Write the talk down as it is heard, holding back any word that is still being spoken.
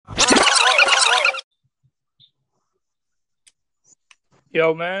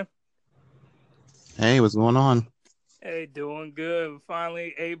Yo, man. Hey, what's going on? Hey, doing good. We're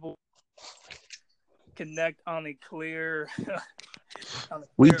finally able to connect on a clear, on a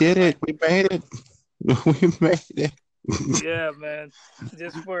We clear did line. it. We made it. We made it. Yeah, man.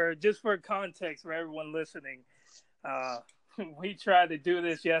 Just for context for everyone listening, uh, we tried to do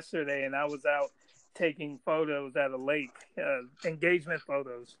this yesterday, and I was out taking photos at a lake, engagement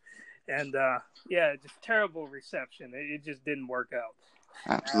photos, and yeah, just terrible reception. It just didn't work out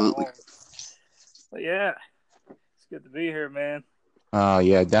at Absolutely. all. But yeah, it's good to be here, man.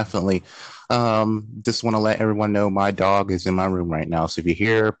 Yeah, definitely. Just want to let everyone know my dog is in my room right now. So if you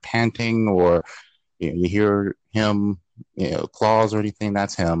hear panting or you hear him, claws or anything,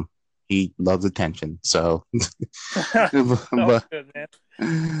 that's him. He loves attention. So, Oh, but good, man.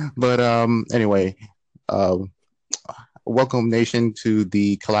 anyway, uh, welcome nation to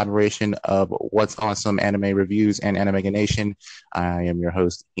the collaboration of What's Awesome Anime Reviews and Anime Nation. I am your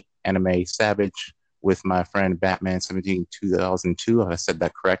host, Anime Savage, with my friend Batman 17 2002. Have I said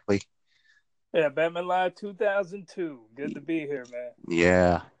that correctly? Yeah, Batman Live 2002. Good to be here, man.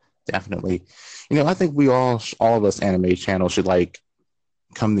 Yeah, definitely. I think all of us anime channels should like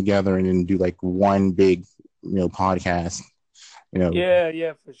come together and then do like one big, podcast. You know,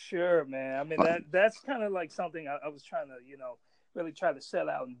 Yeah, for sure, man. I mean that's kind of like something I was trying to, really try to set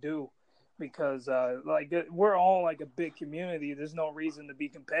out and do because like we're all like a big community. There's no reason to be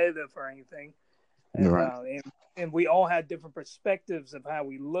competitive or anything, and right. uh, and, and we all have different perspectives of how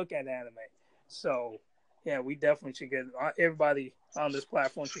we look at anime. So yeah, we definitely should get everybody on this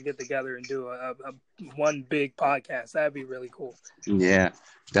platform should get together and do a one big podcast. That'd be really cool. Yeah,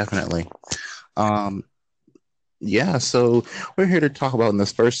 definitely. Um, Yeah, so we're here to talk about in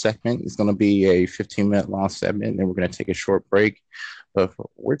this first segment. It's going to be a 15-minute long segment, and we're going to take a short break. But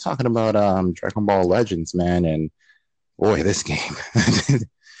we're talking about Dragon Ball Legends, man, and boy, this game. the,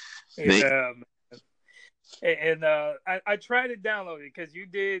 Yeah, and I tried to download it because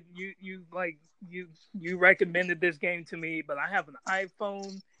you recommended this game to me, but I have an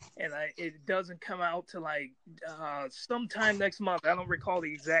iPhone and it doesn't come out to like sometime next month. I don't recall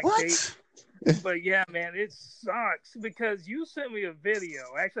the exact date, what? but yeah, man, it sucks because you sent me a video.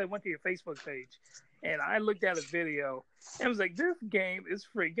 Actually, I went to your Facebook page and I looked at a video and was like, "This game is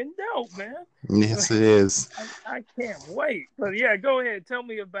freaking dope, man." Yes, it is. I can't wait. But yeah, go ahead, tell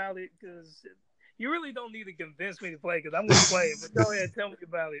me about it because you really don't need to convince me to play because I'm gonna play it. But go ahead, tell me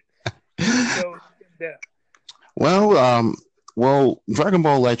about it, and let's go in depth. well, um, Dragon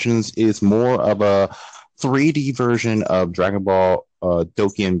Ball Legends is more of a 3D version of Dragon Ball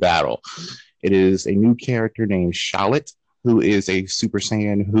Dokkan Battle. It is a new character named Charlotte, who is a Super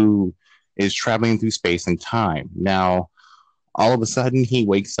Saiyan who is traveling through space and time. Now, all of a sudden, he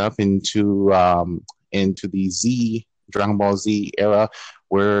wakes up into the Dragon Ball Z era,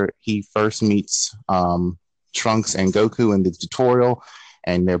 where he first meets Trunks and Goku in the tutorial,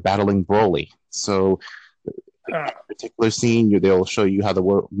 and they're battling Broly. So, in Huh. that particular scene, they'll show you how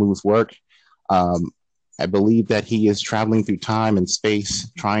the moves work. Um, I believe that he is traveling through time and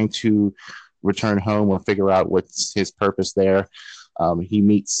space, trying to return home or figure out what's his purpose there. He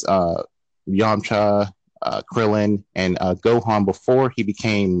meets Yamcha, Krillin, and Gohan before he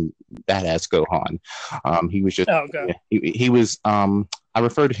became badass Gohan. He was just Oh, okay. he was I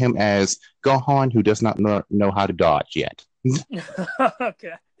refer to him as Gohan who does not know how to dodge yet.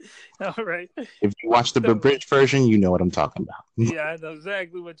 Okay. All right. If you watch the So British version, you know what I'm talking about. yeah, I know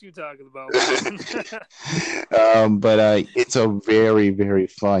exactly what you're talking about, man. But it's a very, very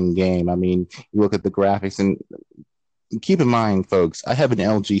fun game. I mean, you look at the graphics, and keep in mind, folks, I have an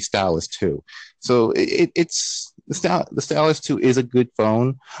LG Stylus 2, so it's the Stylus 2 is a good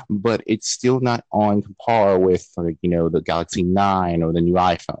phone, but it's still not on par with like the Galaxy 9 or the new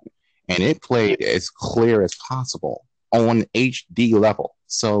iPhone, and it played as clear as possible on HD level.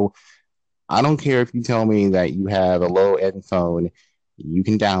 So I don't care if you tell me that you have a low end phone, you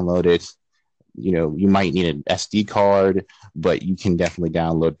can download it. You might need an SD card, but you can definitely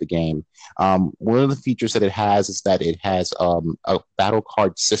download the game. One of the features that it has is that it has a battle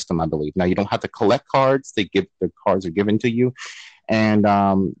card system, I believe. Now you don't have to collect cards; the cards are given to you, and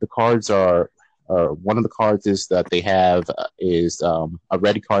the cards are. One of the cards is that they have is a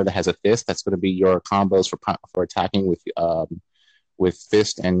red card that has a fist. That's going to be your combos for attacking with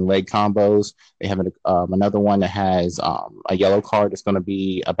fist and leg combos. They have another one that has a yellow card that's going to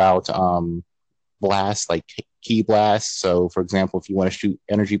be about blast, like key blast. So, for example, if you want to shoot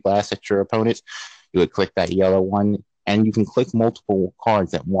energy blast at your opponent, you would click that yellow one, and you can click multiple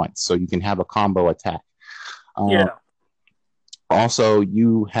cards at once, so you can have a combo attack. Um, Yeah. Also,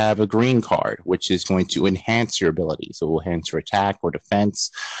 you have a green card, which is going to enhance your ability. So it will enhance your attack or defense.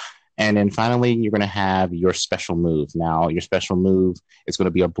 And then finally, you're going to have your special move. Now, your special move is going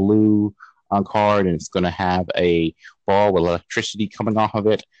to be a blue card, and it's going to have a ball with electricity coming off of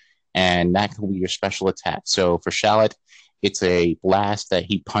it. And that can be your special attack. So for Shallot, it's a blast that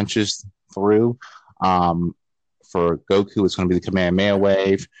he punches through. For Goku, it's going to be the Kamehameha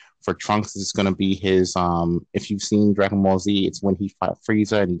Wave. For Trunks, it's going to be his, if you've seen Dragon Ball Z, it's when he fought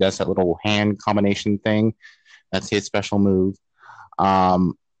Frieza and he does that little hand combination thing. That's his special move.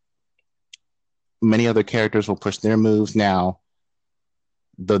 Many other characters will push their moves. Now,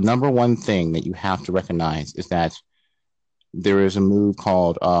 the number one thing that you have to recognize is that there is a move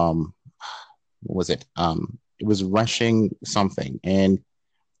called, what was it? It was rushing something. And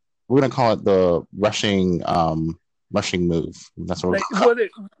we're going to call it the rushing move. That's what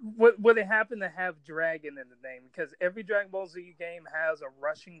would it happen to have dragon in the name? Because every Dragon Ball Z game has a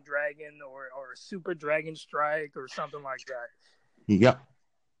rushing dragon or a super dragon strike or something like that. Yep.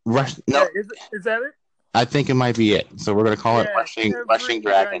 No, yeah, is that it? I think it might be it. So we're going to call it rushing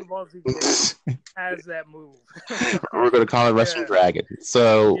dragon. Has that move. We're going to call it rushing dragon.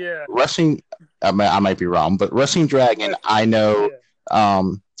 So rushing, I might be wrong, but rushing dragon, I know,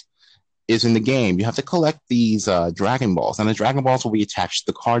 is in the game. You have to collect these Dragon Balls, and the Dragon Balls will be attached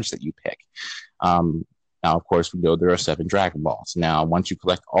to the cards that you pick. Now, of course, we know there are 7 Dragon Balls. Now, once you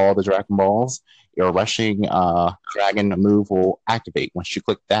collect all the Dragon Balls, your rushing dragon move will activate. Once you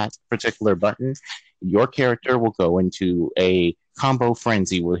click that particular button, your character will go into a combo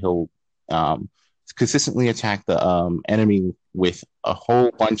frenzy where he'll consistently attack the enemy with a whole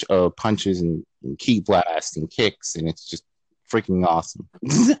bunch of punches and ki blasts and kicks, and it's just freaking awesome.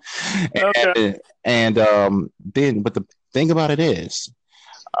 and then, but the thing about it is,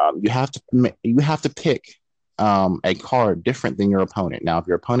 you have to pick a card different than your opponent. Now, if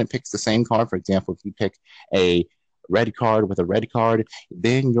your opponent picks the same card, for example, if you pick a red card with a red card,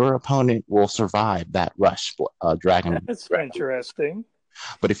 then your opponent will survive that rush dragon. That's interesting.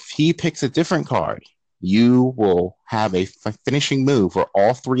 But if he picks a different card, you will have a finishing move where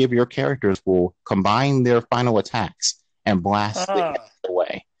all 3 of your characters will combine their final attacks and blast the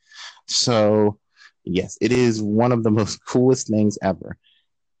away. So, yes, it is one of the most coolest things ever.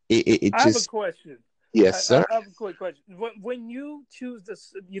 I have a question. Yes, sir. I have a quick question. When you choose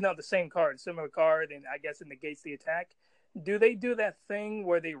this, the same card, similar card, and I guess it negates the attack, do they do that thing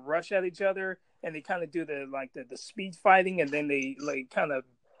where they rush at each other and they kind of do the speed fighting, and then they kind of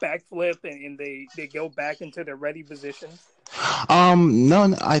backflip and they go back into their ready positions?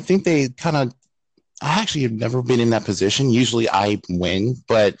 No, I think they kind of. I actually have never been in that position. Usually, I win,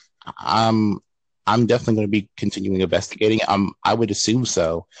 but I'm definitely going to be continuing investigating. I would assume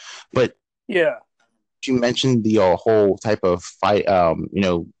so, but yeah. You mentioned the whole type of fight,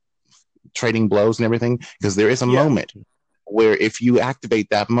 trading blows and everything, because there is a moment where if you activate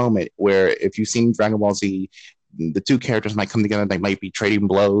that moment, where if you've seen Dragon Ball Z, the 2 characters might come together, they might be trading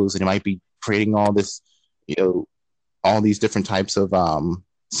blows, and it might be creating all this, all these different types of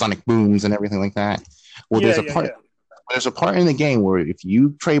sonic booms and everything like that. Well, there's a part in the game where if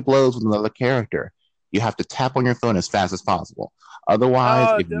you trade blows with another character, you have to tap on your phone as fast as possible.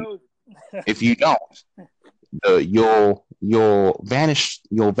 Otherwise, if you don't, you'll vanish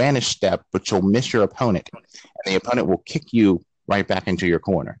step, but you'll miss your opponent, and the opponent will kick you right back into your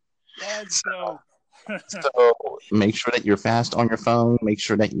corner. So make sure that you're fast on your phone. Make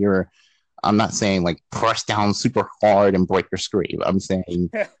sure that I'm not saying press down super hard and break your screen. I'm saying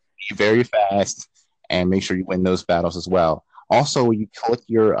be very fast and make sure you win those battles as well. Also, when you click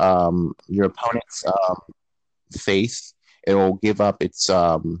your opponent's face, it will give up its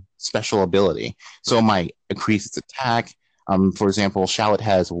special ability. So it might increase its attack. For example, Shallot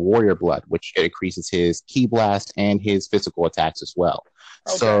has Warrior Blood, which increases his ki blast and his physical attacks as well.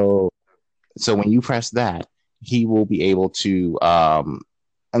 Okay. So when you press that, he will be able to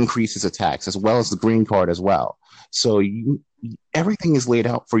increase his attacks as well as the green card as well. So everything is laid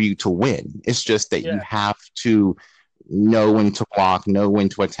out for you to win. It's just that you have to know when to block, know when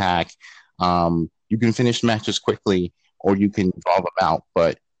to attack. You can finish matches quickly, or you can draw them out.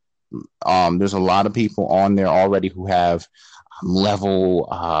 But there's a lot of people on there already who have level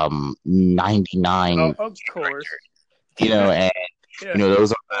 99. Oh, of course. And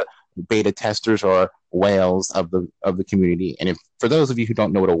those are the beta testers or whales of the community. And for those of you who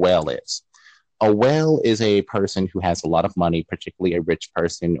don't know what a whale is a person who has a lot of money, particularly a rich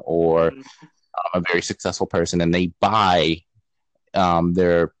person or a very successful person, and they buy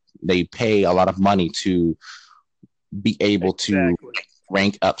they pay a lot of money to be able to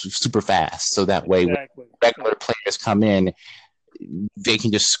rank up super fast. So that way, when regular players come in, they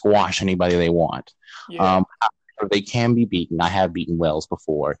can just squash anybody they want. Yeah. They can be beaten. I have beaten whales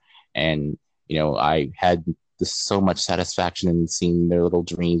before, and I had so much satisfaction in seeing their little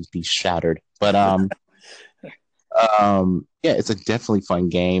dreams be shattered. But yeah, it's a definitely fun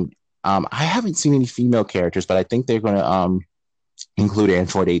game. I haven't seen any female characters, but I think they're going to include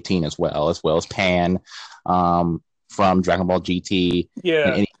Android 18 as well as Pan from Dragon Ball GT.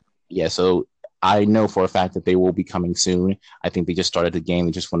 Yeah. Yeah, so I know for a fact that they will be coming soon. I think they just started the game.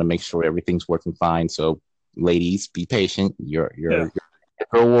 They just want to make sure everything's working fine. So, ladies, be patient. Your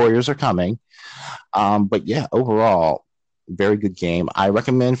girl warriors are coming. But yeah, overall, very good game. I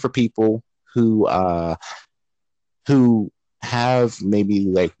recommend for people who have maybe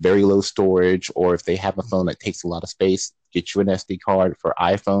like very low storage, or if they have a phone that takes a lot of space, get you an SD card. For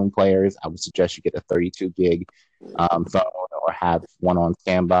iPhone players, I would suggest you get a 32 gig phone, or have one on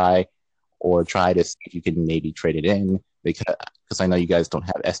standby, or try to see if you can maybe trade it in, because I know you guys don't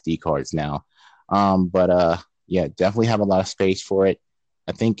have SD cards now. But yeah, definitely have a lot of space for it.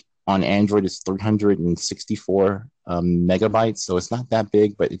 I think on Android it's 364 megabytes, so it's not that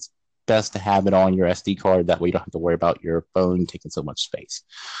big, but it's best to have it on your SD card. That way you don't have to worry about your phone taking so much space.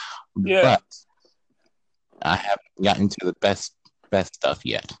 Yeah. But I haven't gotten to the best stuff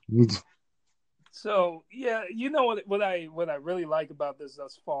yet. So yeah, you know what I really like about this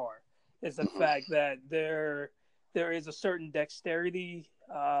thus far is the fact that there is a certain dexterity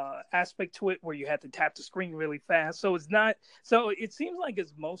aspect to it where you have to tap the screen really fast. So it seems like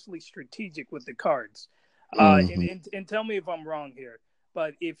it's mostly strategic with the cards. And tell me if I'm wrong here,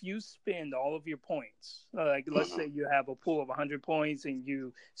 but if you spend all of your points, like let's say you have a pool of 100 points and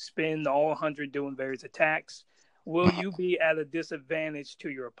you spend all 100 doing various attacks, will you be at a disadvantage to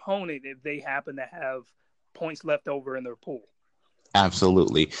your opponent if they happen to have points left over in their pool?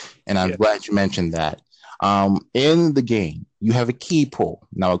 Absolutely. And I'm glad you mentioned that. In the game, you have a ki pool.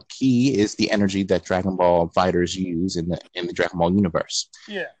 Now, ki is the energy that Dragon Ball fighters use in the Dragon Ball universe.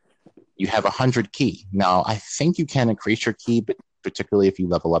 Yeah. You have 100 ki. Now, I think you can increase your ki, but particularly if you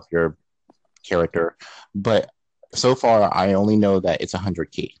level up your character. But so far, I only know that it's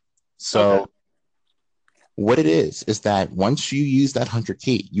 100 ki. So what it is that once you use that 100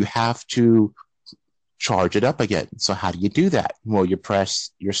 ki, you have to charge it up again. So how do you do that? Well, you press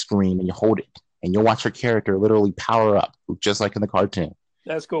your screen and you hold it, and you'll watch your character literally power up, just like in the cartoon.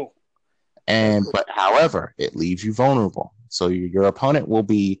 That's cool. But however, it leaves you vulnerable. So your opponent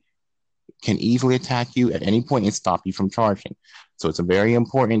can easily attack you at any point and stop you from charging. So it's very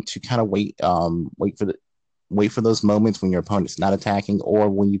important to kind of wait for those moments when your opponent's not attacking, or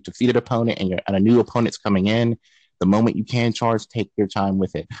when you've defeated an opponent and a new opponent's coming in. The moment you can charge, take your time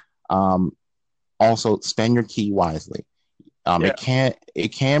with it. Also, spend your ki wisely.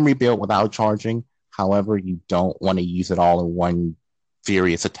 It can rebuild without charging. However, you don't want to use it all in one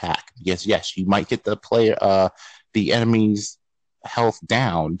furious attack. Yes, you might get the enemy's health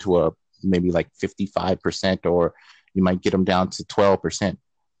down to maybe like 55%, or you might get him down to 12%.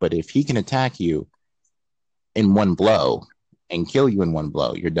 But if he can attack you in one blow and kill you in one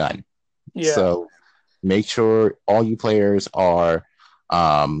blow, you're done. Yeah. So make sure all you players are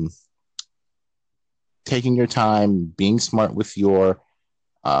taking your time, being smart with your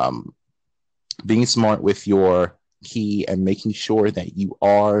ki, and making sure that you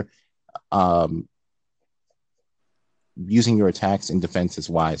are using your attacks and defenses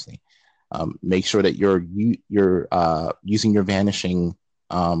wisely. Make sure that you're using your vanishing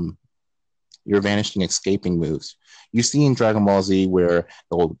escaping moves. You see in Dragon Ball Z where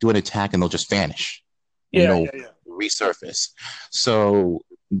they'll do an attack and they'll just vanish. Resurface. So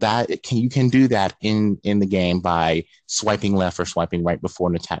you can do that in the game by swiping left or swiping right before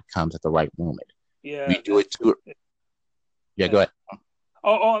an attack comes at the right moment. Yeah. You do it too. Yeah, go ahead.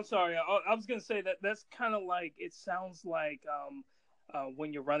 Oh, I'm sorry. I was gonna say that's kind of like, it sounds like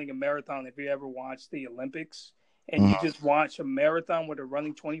when you're running a marathon. If you ever watch the Olympics and you just watch a marathon where they're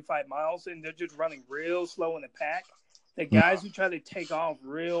running 25 miles and they're just running real slow in the pack, the guys who try to take off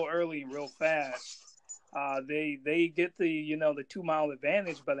real early and real fast, they get the 2 mile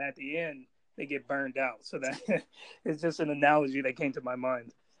advantage, but at the end they get burned out. So that it's just an analogy that came to my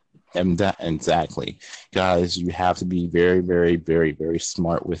mind. And that exactly, guys, you have to be very, very, very, very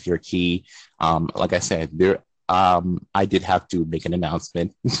smart with your ki. Like I said, I did have to make an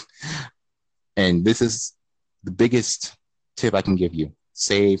announcement, and this is the biggest tip I can give you: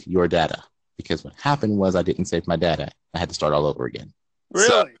 save your data. Because what happened was I didn't save my data. I had to start all over again. Really?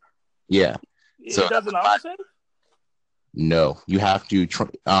 So, yeah. It doesn't auto-save? No, you have to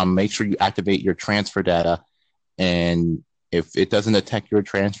make sure you activate your transfer data, and if it doesn't detect your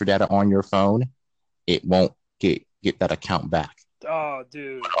transfer data on your phone, it won't get that account back. Oh,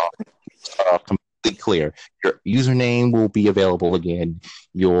 dude. Completely clear. Your username will be available again.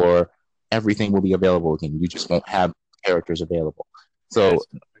 Your everything will be available again. You just won't have characters available. So,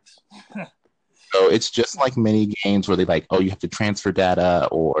 so it's just like many games where they like, oh, you have to transfer data,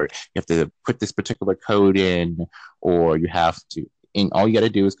 or you have to put this particular code in, or you have to. And all you got to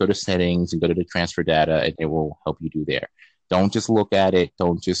do is go to settings and go to the transfer data, and it will help you do there. Don't just look at it.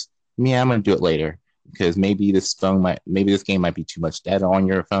 Don't just, yeah, I'm gonna do it later, because maybe maybe this game might be too much data on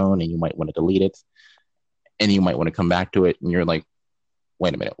your phone, and you might want to delete it, and you might want to come back to it, and you're like,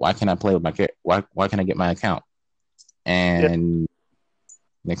 wait a minute, why can't I play with why can't I get my account? And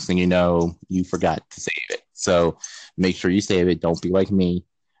next thing you know, you forgot to save it. So make sure you save it. Don't be like me,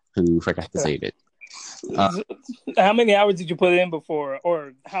 who forgot to save it. How many hours did you put in before,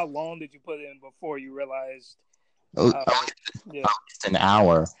 or how long did you put in before you realized? An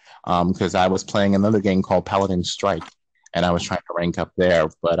hour, because I was playing another game called Paladin Strike, and I was trying to rank up there,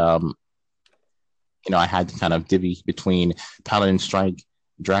 but I had to kind of divvy between Paladin Strike,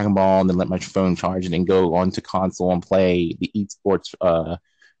 Dragon Ball, and then let my phone charge, and then go onto console and play the esports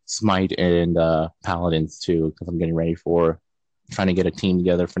Smite and Paladins too, because I'm getting ready for trying to get a team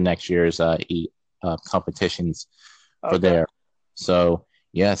together for next year's competitions for there. So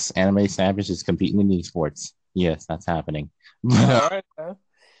yes, Anime Savage is competing in esports. Yes, that's happening. All right.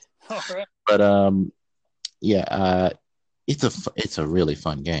 But it's a really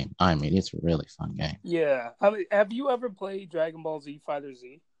fun game. I mean, it's a really fun game. Yeah. Have you ever played Dragon Ball Z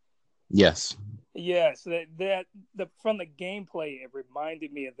FighterZ? Yes. Yes, that from the gameplay, it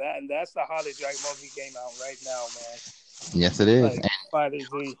reminded me of that, and that's the hottest Dragon Ball Z game out right now, man. Yes, it is. Like,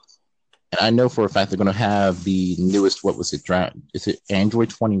 FighterZ. And I know for a fact they're going to have the newest. What was it? Is it Android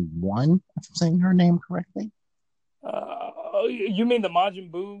 21? If I'm saying her name correctly. You mean the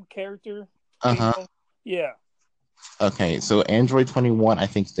Majin Buu character? Yeah. Okay, so Android 21, I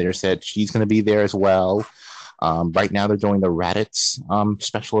think they said she's going to be there as well. Right now, they're doing the Raditz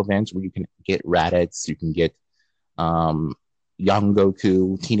special events where you can get Raditz. You can get young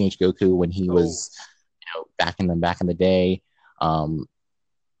Goku, teenage Goku when he was, back in the day.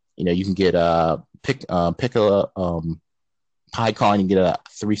 You can get Piccolo, PyCon. You get a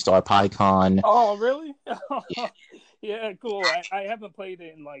 3-star PyCon. Oh, really? Yeah, cool. I haven't played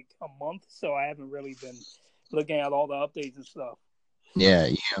it in like a month, so I haven't really been looking at all the updates and stuff. Yeah,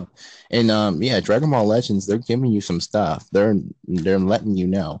 and Dragon Ball Legends, they're giving you some stuff. They're letting you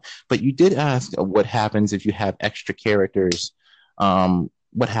know. But you did ask what happens if you have extra characters.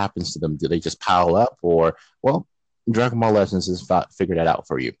 What happens to them? Do they just pile up, or Dragon Ball Legends has figured that out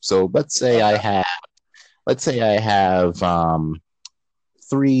for you. So let's say I have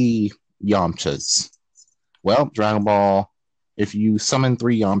 3 Yamchas. Well, Dragon Ball, if you summon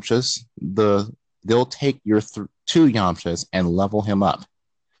 3 Yamchas, they'll take your 2 Yamchas and level him up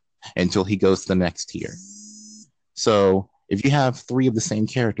until he goes to the next tier. So if you have 3 of the same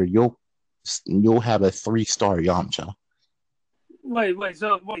character, you'll have a 3-star Yamcha. Wait,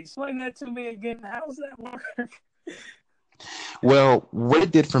 explain that to me again. How does that work? Well, what it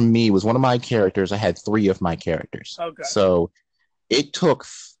did for me was one of my characters, I had 3 of my characters. Okay. So it took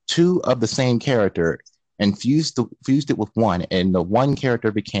 2 of the same character and fused it with 1, and the 1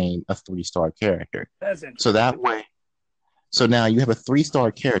 character became a 3-star character. That's interesting. So that way, now you have a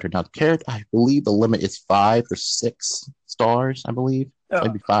 3-star character. Now, I believe the limit is 5 or 6 stars. I believe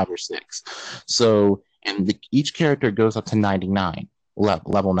maybe 5 or 6. So, and each character goes up to 99,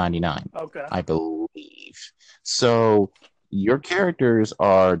 level 99. Okay. I believe. So your characters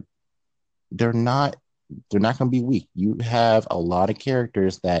they're not going to be weak. You have a lot of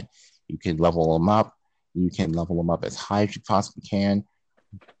characters that you can level them up. You can level them up as high as you possibly can,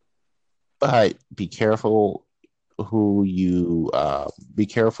 but be careful of who you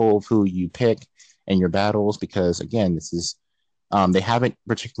pick in your battles, because again, this is they haven't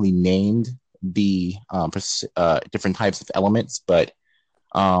particularly named the different types of elements, but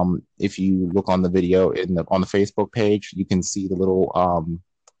if you look on the video on the Facebook page, you can see the little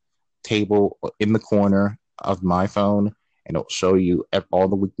table in the corner of my phone, and it'll show you all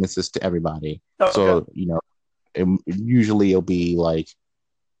the weaknesses to everybody. Okay. So, usually it'll be like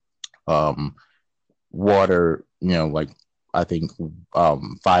water, like I think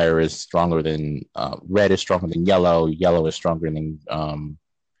fire is stronger than red is stronger than yellow is stronger than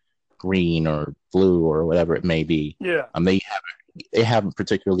green or blue or whatever it may be. Yeah. They haven't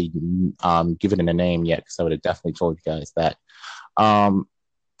particularly given it a name yet, because I would have definitely told you guys that.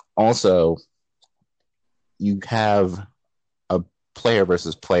 Also, you have a player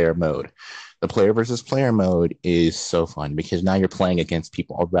versus player mode. The player versus player mode is so fun because now you're playing against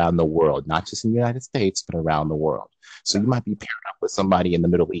people around the world, not just in the United States, but around the world. So you might be paired up with somebody in the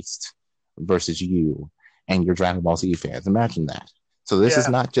Middle East versus you and your Dragon Ball Z fans. Imagine that. So this is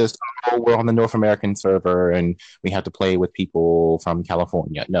Yeah. not just, oh, we're on the North American server and we have to play with people from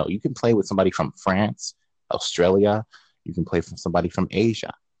California. No, you can play with somebody from France, Australia. You can play with somebody from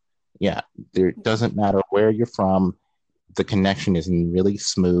Asia. Yeah, there doesn't matter where you're from. The connection is really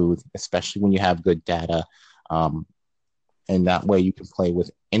smooth, especially when you have good data. Um, and that way you can play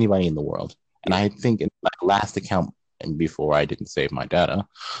with anybody in the world. And I think in my last account, and before I didn't save my data,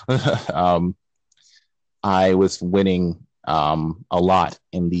 I was winning a lot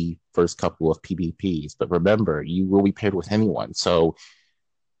in the first couple of PvPs. But remember, you will be paired with anyone. So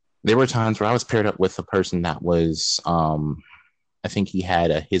there were times where I was paired up with a person that was, I think he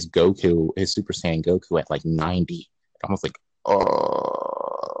had his Goku, his Super Saiyan Goku at like 90. I was like,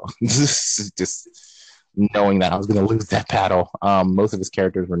 oh, just knowing that I was going to lose that battle. Most of his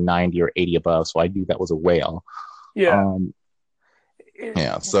characters were 90 or 80 above, so I knew that was a whale. Yeah.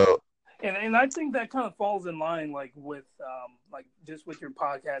 Yeah, so. And I think that kind of falls in line with just with your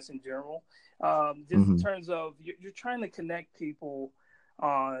podcast in general, just in terms of you're trying to connect people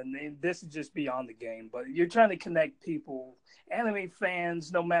on, and this is just beyond the game, but you're trying to connect people, anime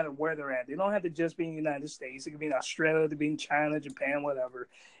fans, no matter where they're at. They don't have to just be in the United States. It could be in Australia, it could be in China, Japan, whatever.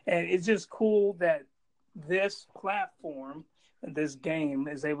 And it's just cool that this platform, this game,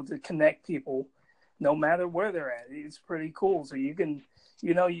 is able to connect people no matter where they're at. It's pretty cool. So you can,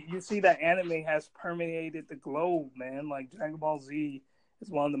 you see that anime has permeated the globe, man. Like Dragon Ball Z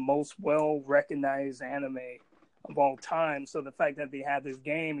is one of the most well-recognized anime of all time. So the fact that they have this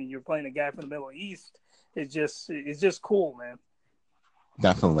game and you're playing a guy from the Middle East, it's just cool, man.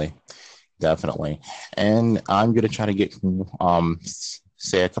 Definitely. And I'm going to try to get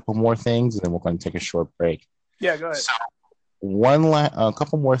say a couple more things, and then we're going to take a short break. Yeah, go ahead. So a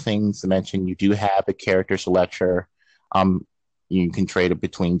couple more things to mention. You do have a character selector. You can trade it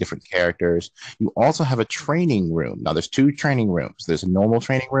between different characters. You also have a training room. Now, there's two training rooms. There's a normal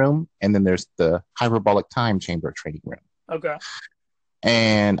training room, and then there's the hyperbolic time chamber training room. Okay.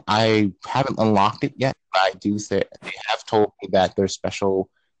 And I haven't unlocked it yet, but I do say they have told me that there's special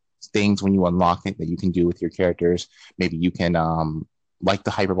things when you unlock it that you can do with your characters. Maybe you can, like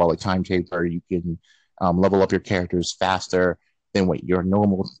the hyperbolic time chamber, you can level up your characters faster than what your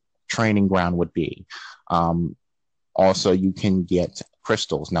normal training ground would be. Also, you can get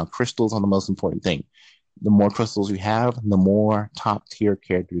crystals. Now, crystals are the most important thing. The more crystals you have, the more top tier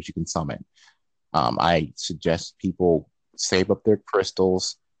characters you can summon. I suggest people save up their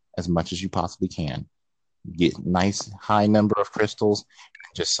crystals as much as you possibly can. Get a nice high number of crystals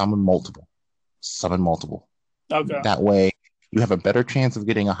and just summon multiple. Okay. That way, you have a better chance of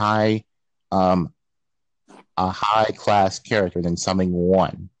getting a high class character than summoning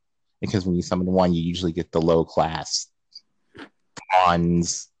one. Because when you summon one, you usually get the low class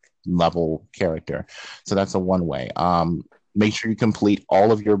bronze level character. So that's a one way. Make sure you complete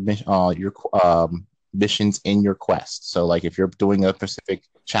all of your missions in your quest. So like if you're doing a specific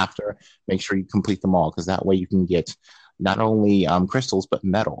chapter, make sure you complete them all, because that way you can get not only crystals but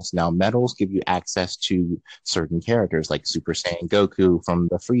medals. Now medals give you access to certain characters like Super Saiyan Goku from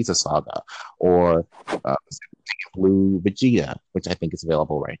the Frieza saga, or Blue Vegeta, which I think is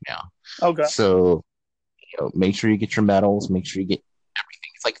available right now. Okay. So make sure you get your medals, make sure you get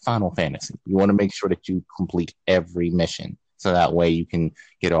everything. It's like Final Fantasy. You want to make sure that you complete every mission, so that way you can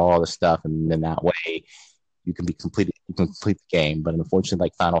get all the stuff, and then that way you can complete the game. But unfortunately,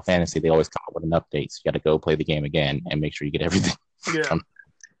 like Final Fantasy, they always come up with an update, so you got to go play the game again and make sure you get everything. Yeah.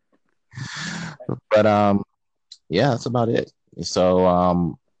 But yeah, that's about it.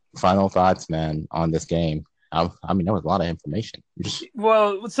 So final thoughts, man, on this game. I mean, that was a lot of information.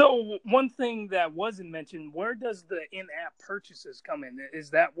 Well, so one thing that wasn't mentioned, where does the in-app purchases come in?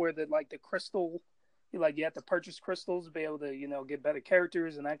 Is that where the crystal, you have to purchase crystals to be able to, get better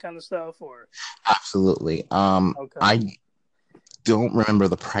characters and that kind of stuff, or? Absolutely. Okay. I don't remember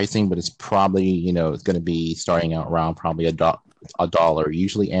the pricing, but it's probably, it's going to be starting out around probably $1.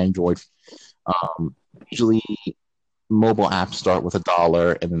 Usually Android, usually mobile apps start with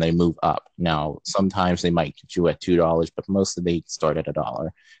 $1 and then they move up. Now, sometimes they might get you at $2, but mostly they start at $1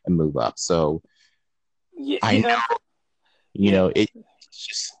 and move up. So yeah. I know, it's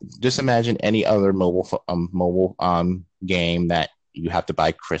just imagine any other mobile game that you have to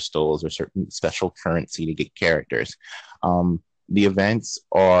buy crystals or certain special currency to get characters. The events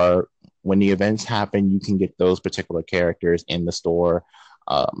are, when the events happen, you can get those particular characters in the store.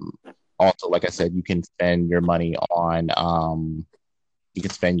 Also, like I said, you can spend your money on, you can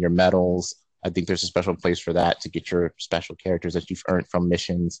spend your medals I think there's a special place for that to get your special characters that you've earned from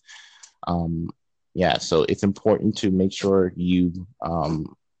missions. Yeah, so it's important to make sure if you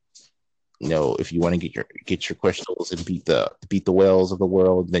want to get your crystals and beat the whales of the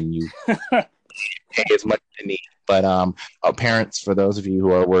world, then you pay as much as you need. But parents, for those of you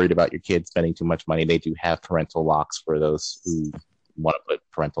who are worried about your kids spending too much money, they do have parental locks for those who want to put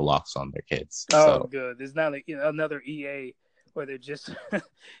parental locks on their kids. Oh, good. There's not another EA where they're just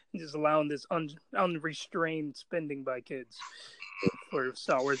allowing this unrestrained spending by kids for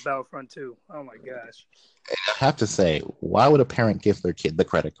Star Wars Battlefront 2. Oh my gosh. I have to say, why would a parent give their kid the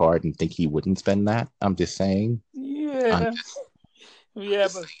credit card and think he wouldn't spend that? I'm just saying. Yeah.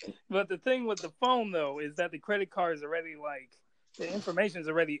 But the thing with the phone though is that the credit card is already the information is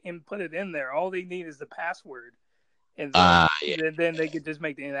already inputted in there. All they need is the password, and then they could just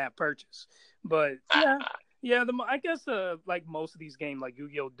make the in-app purchase. But yeah, I guess like most of these games, like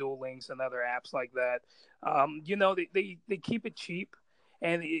Yu-Gi-Oh! Duel Links and other apps like that, they keep it cheap,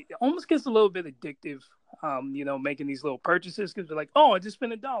 and it almost gets a little bit addictive. Making these little purchases because they're like, oh, I just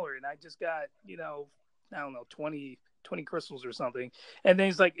spent $1 and I just got I don't know 20 crystals or something, and then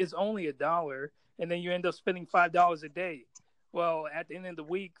it's like it's only $1, and then you end up spending $5 a day. Well, at the end of the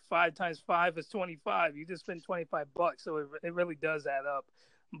week, 5 times 5 is 25. You just spend $25, so it really does add up.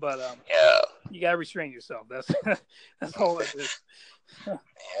 But you gotta restrain yourself. That's all it is. Yeah,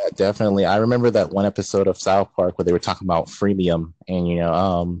 definitely. I remember that one episode of South Park where they were talking about freemium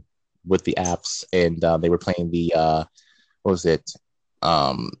and with the apps, and they were playing the what was it?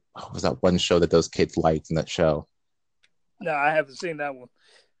 What was that one show that those kids liked in that show? No, I haven't seen that one.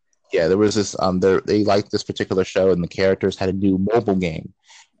 Yeah, there was this. They liked this particular show, and the characters had a new mobile game,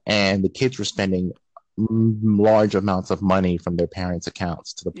 and the kids were spending large amounts of money from their parents'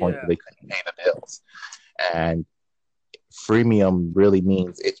 accounts to the point that they couldn't pay the bills. And freemium really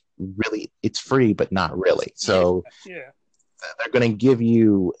means it's free, but not really. So they're going to give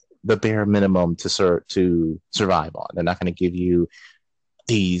you the bare minimum to survive on. They're not going to give you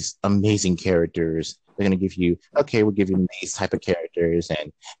these amazing characters. They're going to give you, okay, we'll give you these type of characters,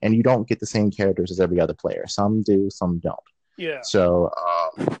 and you don't get the same characters as every other player. Some do, some don't. Yeah. So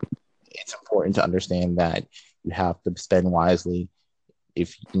it's important to understand that you have to spend wisely.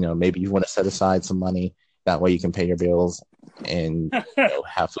 If maybe you want to set aside some money, that way you can pay your bills and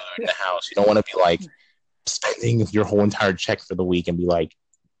have food in the house. You don't want to be like spending your whole entire check for the week and be like,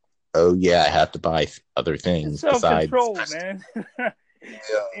 oh yeah, I have to buy other things. Self-control, man.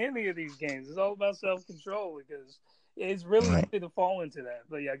 Any of these games, it's all about self-control because it's really easy to fall into that.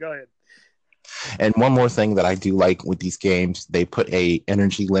 But yeah, go ahead. And one more thing that I do like with these games, they put a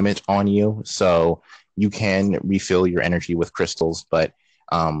energy limit on you, so you can refill your energy with crystals. But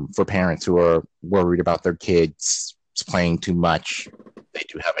for parents who are worried about their kids playing too much, they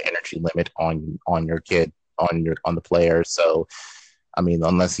do have an energy limit on your kid, on the player. So I mean,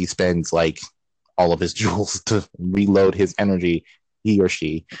 unless he spends like all of his jewels to reload his energy, he or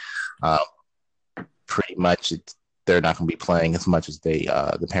she, pretty much they're not going to be playing as much as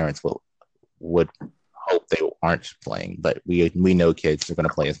the parents would hope they aren't playing. But we know kids are going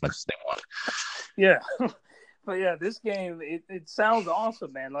to play as much as they want. Yeah. But yeah, this game, it sounds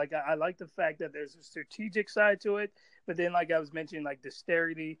awesome, man. Like, I like the fact that there's a strategic side to it, but then, like I was mentioning, like,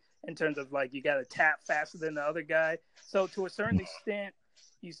 dexterity in terms of, like, you got to tap faster than the other guy. So, to a certain extent,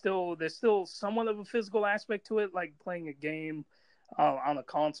 there's still somewhat of a physical aspect to it, like playing a game on a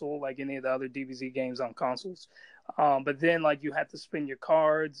console, like any of the other DBZ games on consoles. But then, like, you have to spin your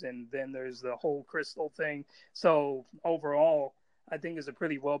cards, and then there's the whole crystal thing. So, overall, I think it's a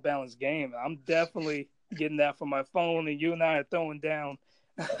pretty well-balanced game. I'm definitely getting that from my phone, and you and I are throwing down.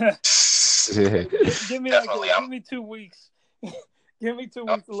 Give me 2 weeks. Give me 2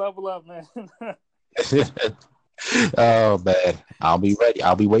 weeks to level up, man. Oh man, I'll be ready.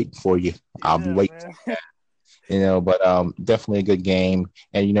 I'll be waiting for you. I'll be waiting. But definitely a good game.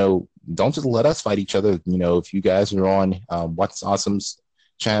 And don't just let us fight each other. If you guys are on What's Awesome's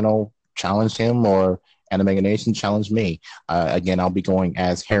channel, challenge him, or Anime Nation, challenge me. Again, I'll be going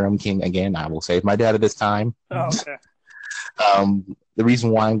as Harem King again. I will save my data this time. Oh, okay. The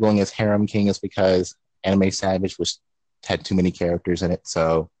reason why I'm going as Harem King is because Anime Savage had too many characters in it,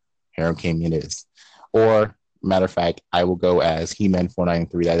 so Harem King it is. Or, matter of fact, I will go as He-Man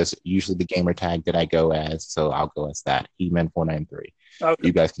 493. That is usually the gamer tag that I go as, so I'll go as that, He-Man 493. Okay.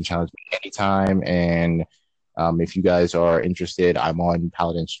 You guys can challenge me anytime, and if you guys are interested, I'm on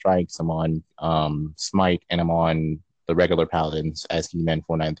Paladin Strikes, I'm on Smite, and I'm on the regular Paladins as He-Man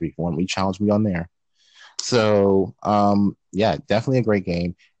 493. If you want me, challenge me on there. So, yeah, definitely a great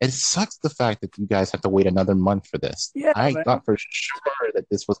game. It sucks the fact that you guys have to wait another month for this. Yeah, I man. thought for sure that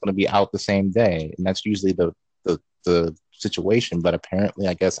this was going to be out the same day, and that's usually the situation. But apparently,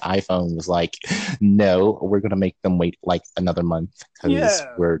 I guess iPhone was like, no, we're going to make them wait like another month because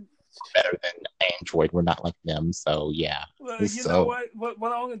Yeah. we're better than Android. We're not like them. So yeah. Well, you know So what?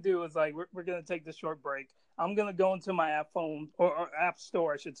 What I'm gonna do is like we're gonna take this short break. I'm gonna go into my app phone or app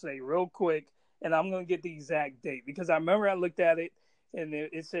store, I should say, real quick, and I'm gonna get the exact date because I remember I looked at it and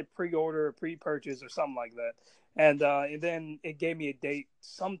it said pre-order or pre-purchase or something like that, and then it gave me a date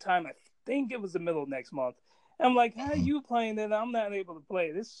sometime. I think it was the middle of next month. And I'm like, how are you playing it? I'm not able to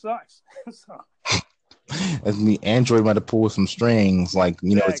play. This sucks. So, as the Android might have pulled some strings, like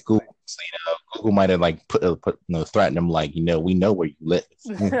it's exactly. Google. So, Google might have like put threatened them, like we know where you live.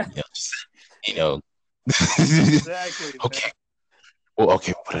 You know. Exactly, Okay. Well,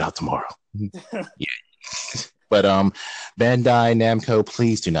 okay, we'll put it out tomorrow. Yeah. But Bandai Namco,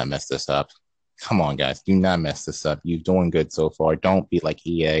 please do not mess this up. Come on, guys, do not mess this up. You're doing good so far. Don't be like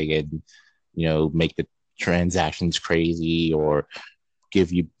EA and make the transactions crazy or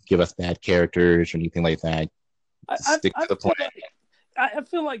give us bad characters or anything like that. Stick to the plan. I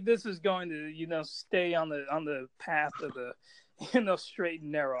feel like this is going to, stay on the path of the, straight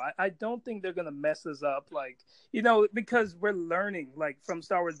and narrow. I don't think they're going to mess us up, like, because we're learning, like, from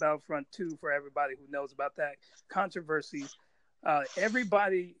Star Wars Battlefront 2, for everybody who knows about that controversy.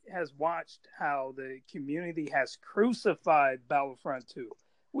 Everybody has watched how the community has crucified Battlefront 2.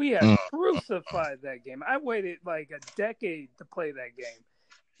 We have crucified that game. I waited like a decade to play that game.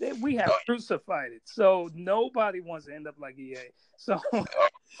 We have crucified it. So nobody wants to end up like EA. So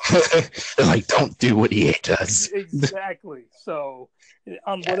they're like, don't do what EA does. Exactly. So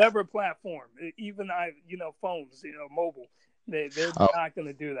on whatever platform, even phones, mobile, they're not going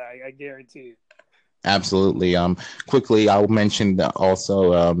to do that. I guarantee it. Absolutely. Quickly, I'll mention that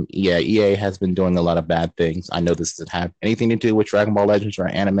also. EA has been doing a lot of bad things. I know this doesn't have anything to do with Dragon Ball Legends or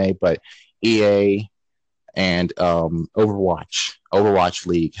anime, but EA and Overwatch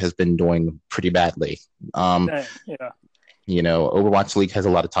League has been doing pretty badly. Overwatch League has a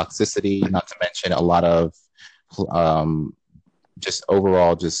lot of toxicity, not to mention a lot of just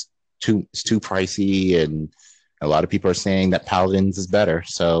overall it's too pricey, and a lot of people are saying that Paladins is better.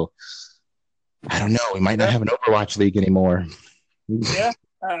 So I don't know. We might not have an Overwatch League anymore. Yeah.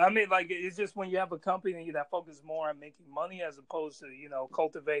 I mean, like, it's just when you have a company that focuses more on making money as opposed to,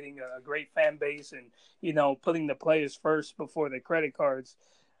 cultivating a great fan base and, putting the players first before their credit cards,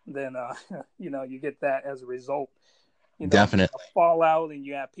 then, you get that as a result. Definitely. Fallout, and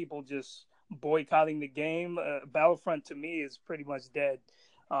you have people just boycotting the game. Battlefront, to me, is pretty much dead.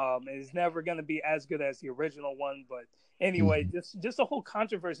 It's never going to be as good as the original one, but anyway, just the whole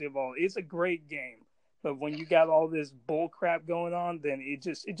controversy of all. It's a great game, but when you got all this bull crap going on, then it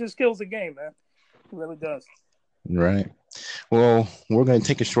just kills the game, man. It really does. Right. Well, we're going to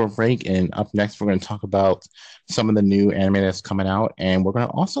take a short break, and up next, we're going to talk about some of the new anime that's coming out, and we're going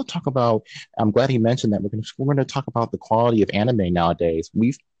to also talk about. I'm glad he mentioned that we're going to talk about the quality of anime nowadays.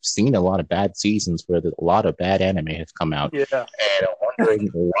 We've seen a lot of bad seasons where a lot of bad anime has come out, and I'm wondering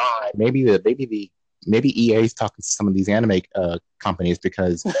why. Maybe EA is talking to some of these anime companies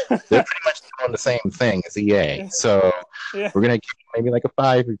because they're pretty much doing the same thing as EA. So we're going to give maybe like a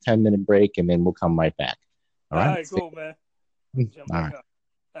 5 or 10 minute break, and then we'll come right back. All right, cool, man. All right.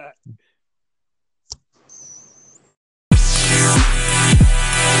 All right.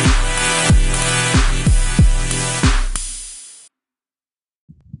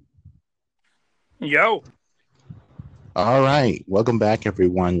 Yo. All right. Welcome back,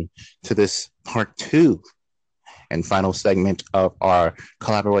 everyone, to this part 2 and final segment of our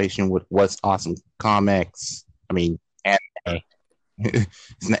collaboration with What's Awesome Comics. I mean, anime.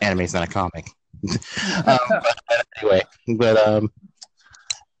 It's not anime, it's not a comic. Anyway,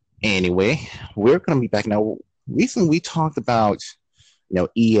 we're going to be back now. Recently, we talked about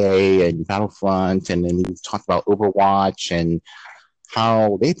EA and Battlefront, and then we talked about Overwatch and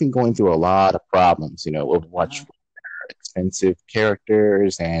how they've been going through a lot of problems. Overwatch expensive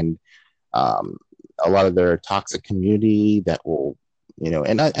characters and a lot of their toxic community that will.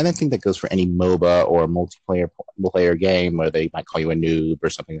 And I think that goes for any MOBA or multiplayer game where they might call you a noob or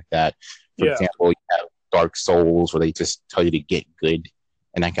something like that. For example, you have Dark Souls where they just tell you to get good,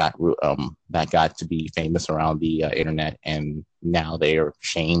 and that got to be famous around the internet, and now they are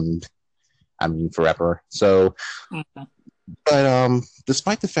shamed. I mean, forever. So, but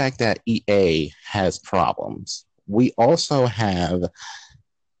despite the fact that EA has problems, we also have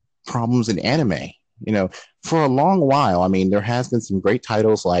problems in anime. For a long while, I mean, there has been some great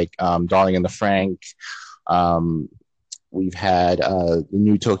titles like Darling in the Franxx, We've had the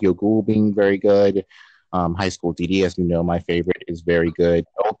new Tokyo Ghoul being very good. High School DD, as you know, my favorite, is very good.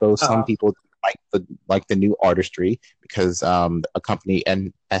 Although some people like the new artistry because a company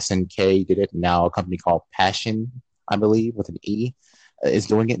SNK did it. Now a company called Passion, I believe, with an E, is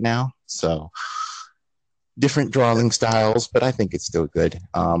doing it now. So different drawing styles, but I think it's still good.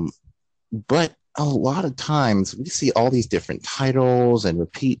 But a lot of times we see all these different titles and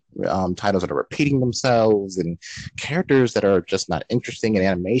titles that are repeating themselves and characters that are just not interesting in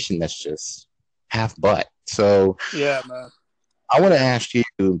animation that's just half butt. So yeah, man. I want to ask you,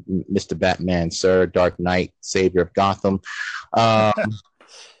 Mr. Batman, Sir, Dark Knight, Savior of Gotham, what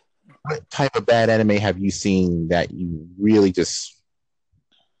type of bad anime have you seen that you really just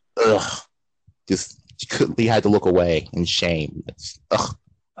you had to look away in shame?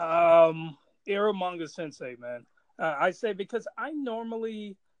 Eromanga Sensei, man. I say because I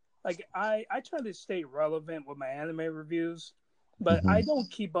normally I try to stay relevant with my anime reviews, but I don't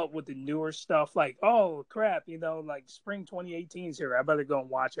keep up with the newer stuff. Like, oh crap, like spring 2018 is here. I better go and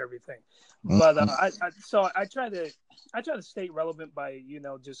watch everything. But I try to stay relevant by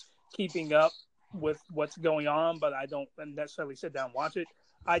just keeping up with what's going on, but I don't necessarily sit down and watch it.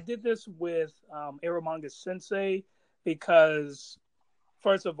 I did this with Eromanga Sensei because,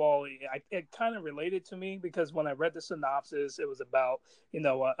 first of all, it kind of related to me because when I read the synopsis, it was about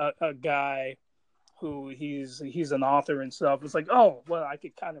a guy who he's an author and stuff. It's like, oh well, I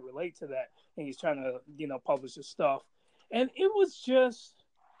could kind of relate to that, and he's trying to publish his stuff, and it was just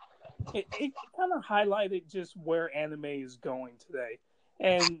it kind of highlighted just where anime is going today,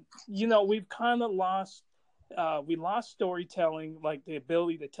 and we've kind of lost. We lost storytelling, like the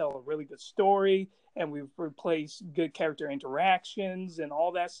ability to tell a really good story, and we've replaced good character interactions and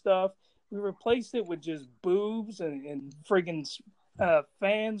all that stuff. We replaced it with just boobs and friggin'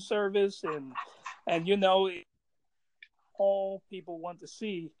 fan service and all people want to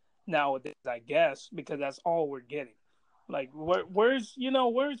see nowadays, I guess, because that's all we're getting. Like, where's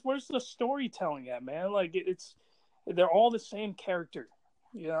the storytelling at, man? Like, they're all the same character,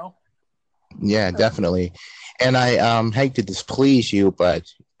 Yeah, definitely. And I hate to displease you, but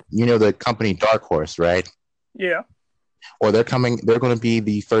the company Dark Horse, right? Yeah. Well, they're going to be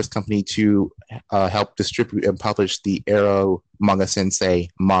the first company to help distribute and publish the Eromanga Sensei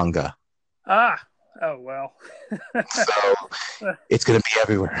manga. Oh well. So it's going to be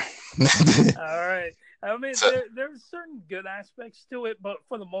everywhere. All right. I mean, there's certain good aspects to it, but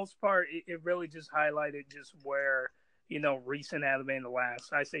for the most part, it really just highlighted just where recent anime in the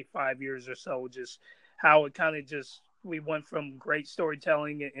last, I say 5 years or so, just how it kind of we went from great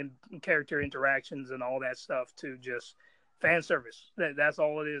storytelling and character interactions and all that stuff to just fan service. That's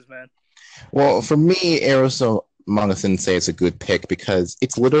all it is, man. Well, for me, Eromanga Sensei is a good pick because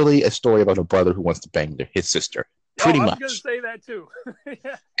it's literally a story about a brother who wants to bang his sister. Pretty much. I was going to say that too.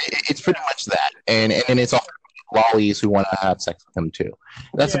 Yeah. It's pretty much that, and it's all lollies who want to have sex with him too.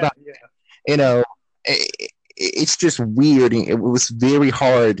 That's about it's just weird. It was very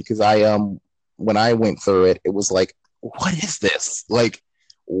hard because when I went through it, it was like, what is this? Like,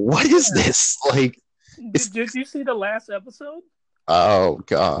 what is this? Like, did you see the last episode? Oh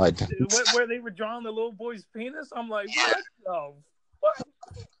God! Where they were drawing the little boy's penis? I'm like, what?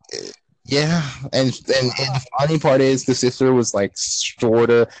 Yeah, and the funny part is the sister was like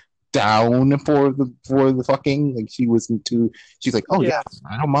sorta down for the fucking, like she was into. She's like, oh yeah,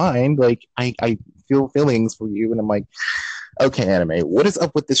 I don't mind. Like I feel feelings for you, and I'm like, okay, anime, what is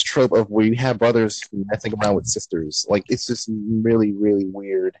up with this trope of where you have brothers messing around with sisters? Like, it's just really, really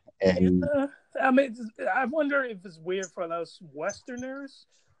weird. And I mean, I wonder if it's weird for us Westerners,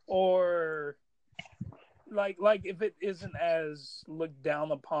 or like if it isn't as looked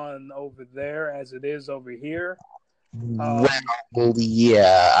down upon over there as it is over here. Well,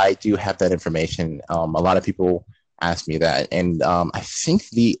 yeah, I do have that information. A lot of people ask me that, and I think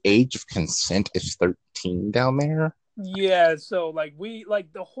the age of consent is 13 down there. Yeah, so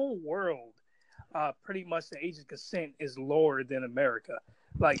the whole world, pretty much the age of consent is lower than America.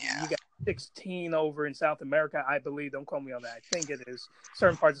 Like, you got 16 over in South America, I believe. Don't quote me on that. I think it is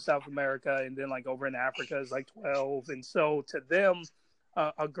certain parts of South America, and then like over in Africa is like 12. And so to them,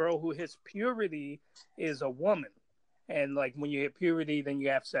 a girl who hits puberty is a woman, and like when you hit puberty, then you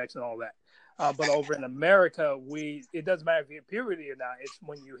have sex and all that. But over in America, it doesn't matter if you hit puberty or not. It's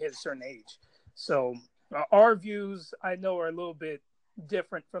when you hit a certain age. So our views, I know, are a little bit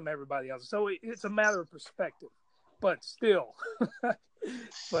different from everybody else. So it's a matter of perspective, but still.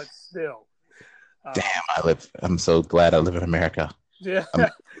 Damn, I'm so glad I live in America. Yeah.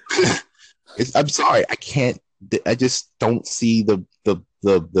 I'm sorry, I just don't see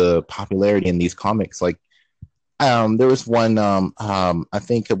the popularity in these comics. Like, There was one. I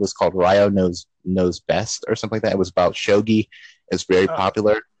think it was called Ryo Knows Best or something like that. It was about shogi. It's very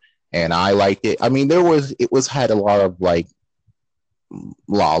popular, and I liked it. I mean, it was had a lot of like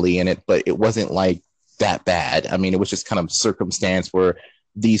lolly in it, but it wasn't like that bad. I mean, it was just kind of circumstance where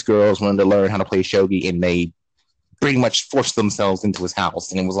these girls wanted to learn how to play shogi, and they pretty much forced themselves into his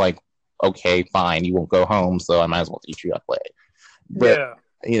house, and it was like, okay, fine, you won't go home, so I might as well teach you how to play. But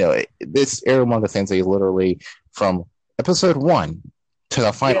Yeah. This Eromanga Sensei is literally from episode 1 to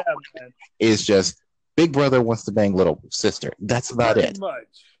the final is just big brother wants to bang little sister. That's about Pretty it.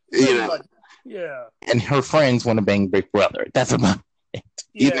 Much. Much. Yeah. And her friends want to bang big brother. That's about it.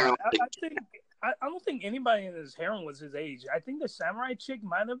 Yeah. I don't think anybody in his harem was his age. I think the samurai chick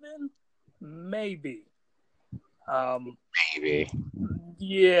might have been. Maybe. Maybe.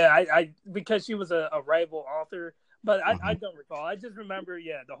 Yeah, I because she was a rival author, but I don't recall. I just remember,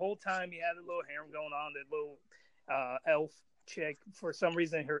 the whole time he had a little harem going on. That little elf chick, for some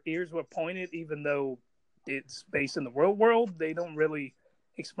reason, her ears were pointed, even though it's based in the real world. They don't really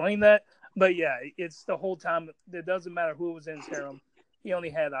explain that, but yeah, it's the whole time. It doesn't matter who was in his harem. He only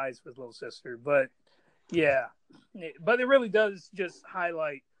had eyes for his little sister, but yeah, but it really does just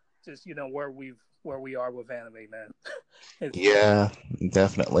highlight just where we are with anime, man. Yeah,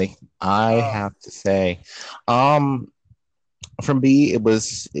 definitely. I have to say, from B, it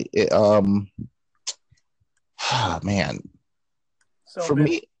was, man, for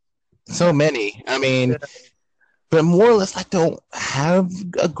me, so many. I mean, but more or less, I don't have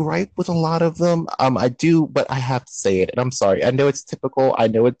a gripe with a lot of them. I do, but I have to say it, and I'm sorry. I know it's typical. I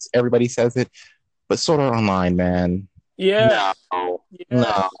know it's everybody says it, but Sword Art Online, man. Yeah.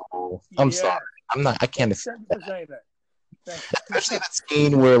 No. I'm sorry. I'm not. I can't accept that. Especially that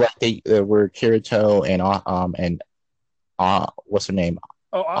scene where like where Kirito and what's her name?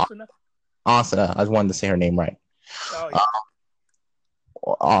 Oh, Asuna. Asuna. I wanted to say her name right. Oh yeah.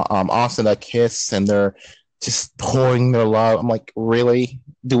 Asuna kiss, and they're just pouring their love. I'm like, really?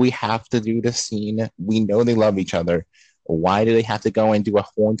 Do we have to do this scene? We know they love each other. Why do they have to go and do a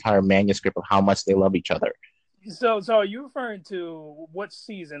whole entire manuscript of how much they love each other? So are you referring to what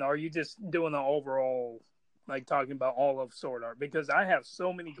season? Or are you just doing the overall, like talking about all of Sword Art? Because I have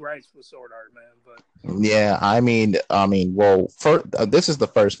so many gripes with Sword Art, man. But yeah, I mean, well, this is the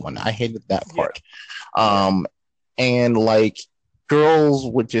first one. I hated that part. And like girls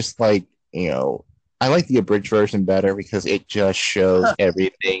would just like, I like the abridged version better because it just shows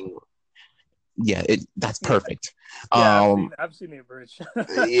everything. Yeah, that's perfect. Yeah, I've seen the abridged.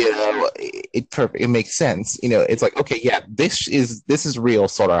 It makes sense. It's like, okay, yeah, this is real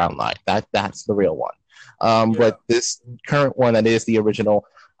Sword Art Online. That's the real one. But this current one that is the original,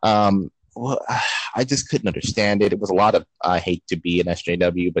 well, I just couldn't understand it. It was a lot of I hate to be an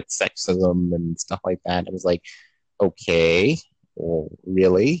SJW, but sexism and stuff like that. It was like, okay, well,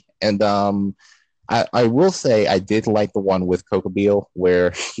 really? And I will say I did like the one with Kokobeel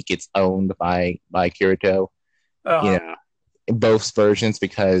where he gets owned by Kirito. In both versions,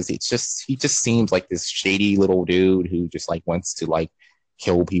 because he just seems like this shady little dude who just like wants to like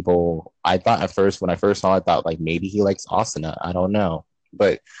kill people. I thought at first, when I first saw it, I thought like maybe he likes Asuna. I don't know,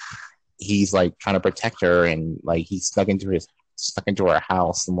 but he's like trying to protect her, and like he snuck into her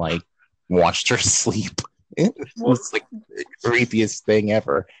house and like watched her sleep. It was like the creepiest thing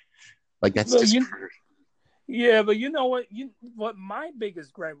ever. Like that's just. Yeah, but you know what my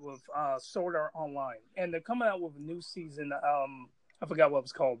biggest gripe with Sword Art Online, and they're coming out with a new season. I forgot what it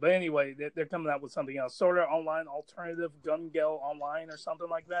was called, but anyway, they're coming out with something else. Sword Art Online Alternative Gun Gale Online or something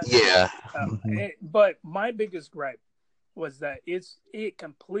like that. Yeah. But my biggest gripe was that it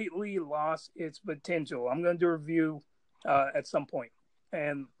completely lost its potential. I'm going to do a review at some point,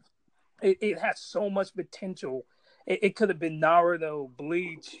 and it has so much potential. It could have been Naruto,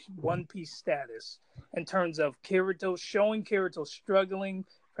 Bleach, One Piece status in terms of showing Kirito struggling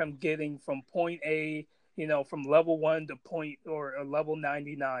from getting from point A, from level 1 to point or level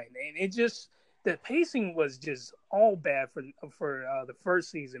 99. And it just, the pacing was just all bad for the first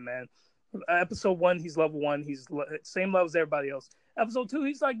season, man. Episode 1, he's level 1. He's same level as everybody else. Episode 2,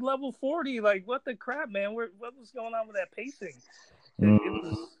 he's like level 40. Like, what the crap, man? What was going on with that pacing?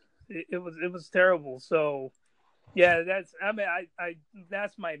 It was terrible. So, yeah,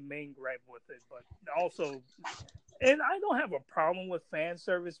 that's my main gripe with it. But also, and I don't have a problem with fan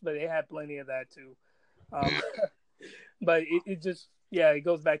service, but they had plenty of that too. But it just, it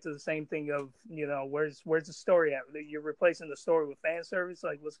goes back to the same thing of, where's the story at? You're replacing the story with fan service.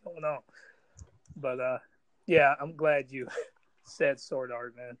 Like, what's going on? But I'm glad you said Sword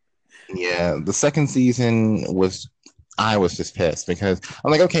Art, man. Yeah, the second season was I was just pissed because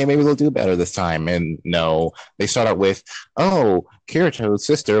I'm like, okay, maybe they'll do better this time. And no, they start out with, oh, Kirito's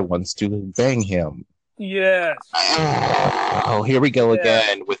sister wants to bang him. Yes. Oh, here we go Yeah.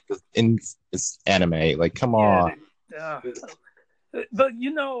 again with this anime. Like, come Yeah. on. But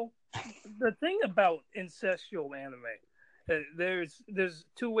the thing about incestual anime, there's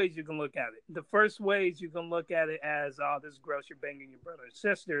two ways you can look at it. The first way is you can look at it as, oh, this is gross, you're banging your brother and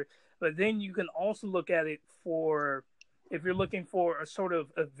sister. But then you can also look at it for, if you're looking for a sort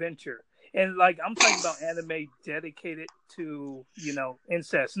of adventure. And like I'm talking about anime dedicated to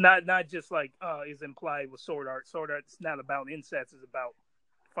incest, not just like is implied with Sword Art. Sword Art's not about incest; it's about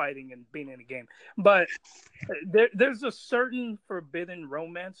fighting and being in a game. But there's a certain forbidden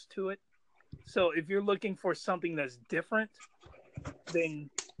romance to it. So if you're looking for something that's different, then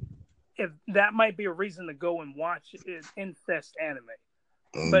if that might be a reason to go and watch incest anime.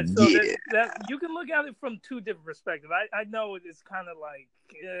 But so that you can look at it from two different perspectives. I know it's kind of like,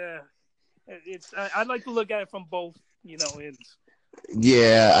 I'd like to look at it from both ends.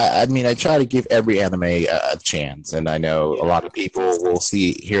 Yeah, I mean, I try to give every anime a chance, and I know a lot of people will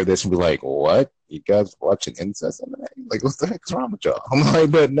hear this and be like, "What? You guys watching incest anime? Like, what the heck's wrong with y'all?" I'm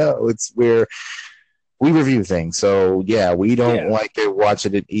like, but no, it's where we review things. So yeah, we don't like to watch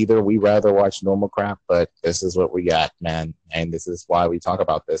it either. We rather watch normal crap, but this is what we got, man, and this is why we talk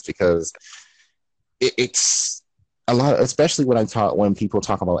about this because it's a lot, especially when people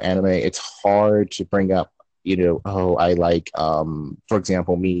talk about anime. It's hard to bring up. Oh, I like, for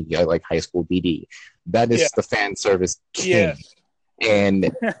example, I like High School DD. That is the fan service king.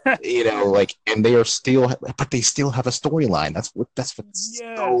 And, and they are still, but they still have a storyline. That's what's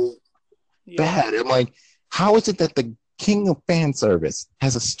so bad. I'm like, how is it that the king of fan service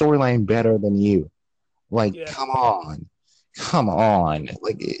has a storyline better than you? Like, come on.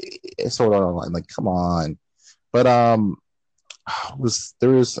 Like, it's sort of like, come on. But,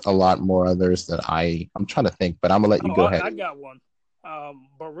 there's a lot more others that I'm trying to think, but I'm gonna let you go ahead. I got one.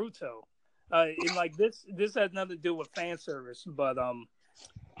 Boruto. And like this has nothing to do with fan service, but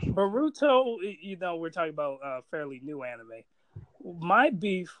Boruto, we're talking about fairly new anime. My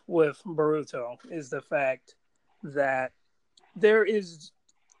beef with Boruto is the fact that there's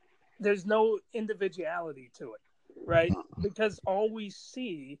no individuality to it, right? Because all we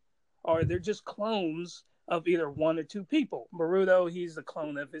see they're just clones of either one or two people. Boruto, he's a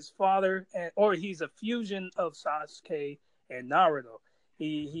clone of his father, or he's a fusion of Sasuke and Naruto.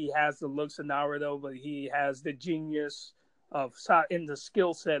 He has the looks of Naruto, but he has the genius in the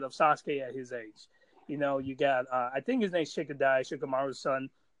skill set of Sasuke at his age. You got I think his name's Shikamaru's son.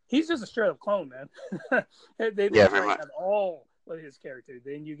 He's just a straight up clone, man. They look like at all with his character.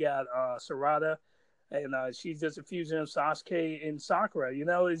 Then you got Sarada, and she's just a fusion of Sasuke and Sakura.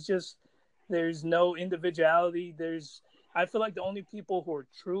 It's just there's no individuality. I feel like the only people who are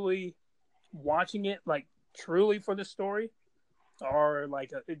truly watching it, like truly for the story, are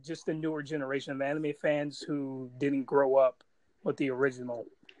like just the newer generation of anime fans who didn't grow up with the original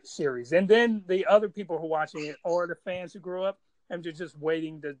series. And then the other people who are watching it are the fans who grew up and they're just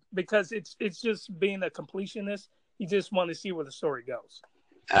waiting because it's just being a completionist. You just want to see where the story goes.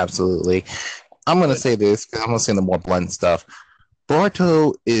 Absolutely. I'm going to say this because I'm going to say the more blunt stuff.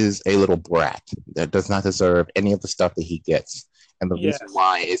 Boruto is a little brat that does not deserve any of the stuff that he gets. And the reason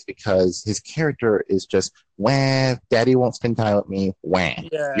why is because his character is just, wah, daddy won't spend time with me, wah.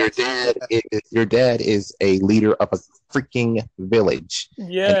 Yes. Your dad is a leader of a freaking village.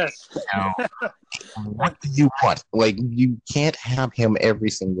 Yes. What do you want? Like, you can't have him every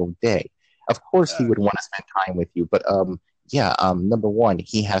single day. Of course he would want to spend time with you, but number one,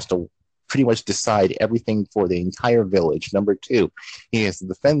 he has to pretty much decide everything for the entire village. Number two, he has to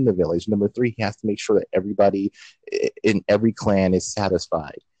defend the village. Number three, he has to make sure that everybody in every clan is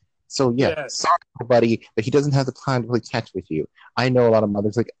satisfied. So sorry everybody, but he doesn't have the time to really catch with you. I know a lot of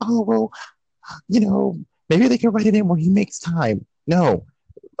mothers like, oh well, maybe they can write it in when he makes time. No,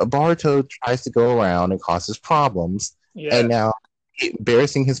 Boruto tries to go around and causes problems, and now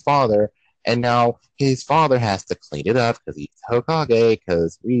embarrassing his father. And now his father has to clean it up because he's Hokage,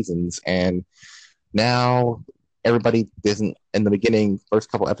 because reasons. And now everybody doesn't, in the beginning,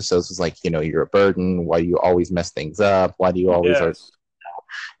 first couple episodes was like, you're a burden. Why do you always mess things up? Why do you always...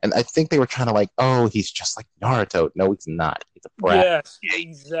 And I think they were trying to like, oh, he's just like Naruto. No, he's not. He's a brat. Yes,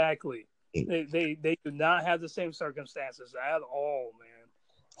 exactly. They do not have the same circumstances at all, man.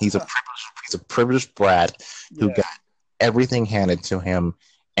 He's a privileged brat who got everything handed to him,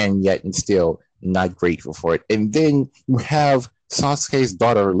 and yet and still not grateful for it. And then you have Sasuke's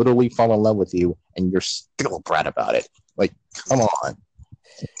daughter literally fall in love with you, and you're still a brat about it. Like, come on.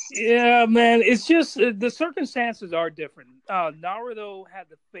 Yeah, man. It's just the circumstances are different. Naruto had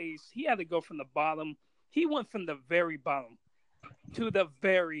to face. He had to go from the bottom. He went from the very bottom to the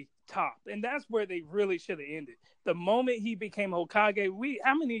very top, and that's where they really should have ended. The moment he became Hokage,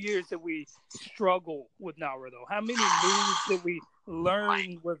 how many years did we struggle with Naruto? How many moves did we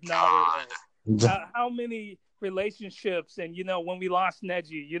learn with Naruto? How many relationships, and when we lost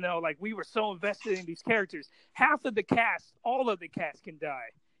Neji, like we were so invested in these characters. Half of the cast, all of the cast can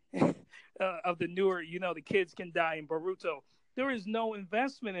die. Of the newer, the kids can die in Boruto. There is no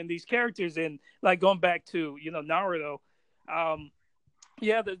investment in these characters, and like going back to Naruto.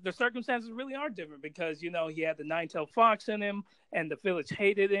 Yeah, the circumstances really are different because he had the nine-tailed fox in him, and the village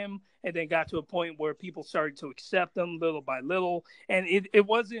hated him, and then got to a point where people started to accept him little by little, and it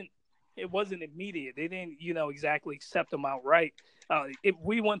wasn't immediate. They didn't exactly accept him outright.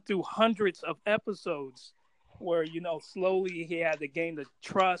 We went through hundreds of episodes where slowly he had to gain the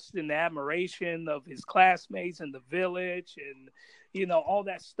trust and the admiration of his classmates and the village, and all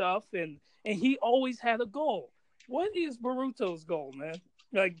that stuff, and he always had a goal. What is Boruto's goal, man?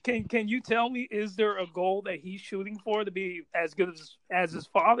 Like, can you tell me? Is there a goal that he's shooting for to be as good as his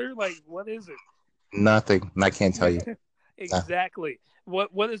father? Like, what is it? Nothing. I can't tell you. Exactly.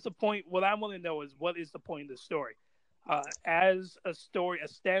 What is the point? What I want to know is what is the point of the story? As a story, a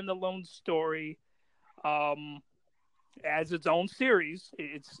standalone story, as its own series.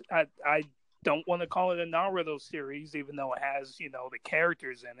 I don't want to call it a Naruto series, even though it has the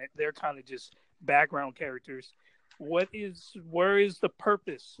characters in it. They're kind of just background characters. Where is the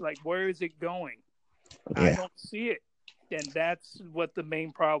purpose? Like, where is it going? Yeah. I don't see it, and that's what the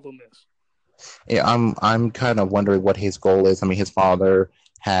main problem is. Yeah, I'm kind of wondering what his goal is. I mean, his father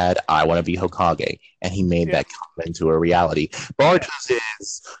had "I want to be Hokage," and he made that come into a reality. Boruto's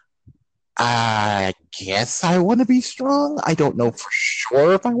is, I guess I want to be strong. I don't know for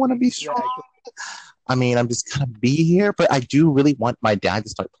sure if I want to be strong. I mean, I'm just gonna be here, but I do really want my dad to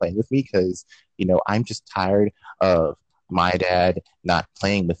start playing with me because I'm just tired of my dad not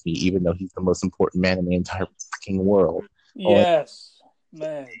playing with me, even though he's the most important man in the entire freaking world. Yes,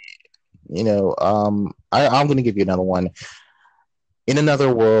 man. I'm going to give you another one. In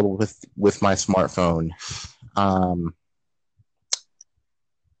another world with my smartphone,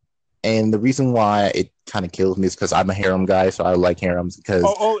 and the reason why it kind of kills me is because I'm a harem guy, so I like harems. Because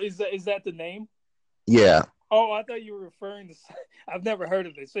is that the name? Yeah. Oh, I thought you were referring to. I've never heard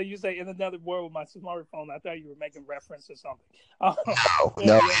of it. So you say in another world with my smartphone. I thought you were making reference to something.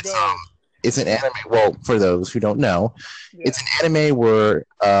 No, it's an anime. Well, for those who don't know, it's an anime where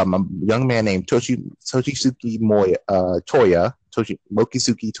a young man named Mokizuki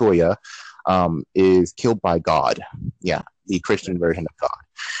Toya is killed by God. Yeah, the Christian version of God,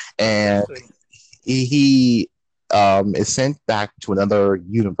 and he is sent back to another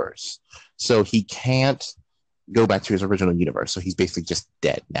universe. So he can't go back to his original universe. So he's basically just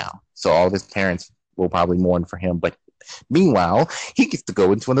dead now. So all of his parents will probably mourn for him, but meanwhile, he gets to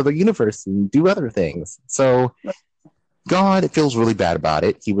go into another universe and do other things. So God feels really bad about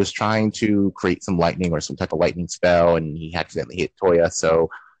it. He was trying to create some lightning or some type of lightning spell, and he accidentally hit Toya. So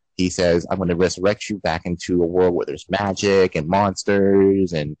he says, I'm going to resurrect you back into a world where there's magic and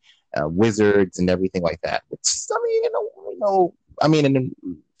monsters and wizards and everything like that. It's, I mean, and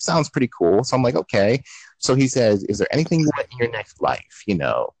sounds pretty cool. So I'm like, okay. So he says, is there anything you want in your next life?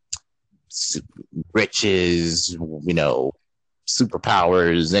 Riches,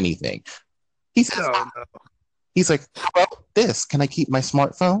 superpowers, anything. He says, no. He's like, how about this? Can I keep my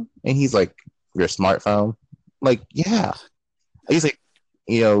smartphone? And he's like, your smartphone? I'm like, yeah. He's like,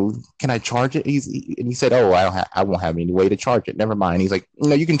 can I charge it? And he said, oh, I won't have any way to charge it. Never mind. He's like,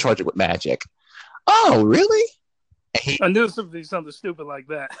 no, you can charge it with magic. Oh, really? I knew something stupid like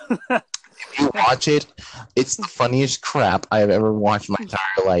that. If you watch it, it's the funniest crap I've ever watched in my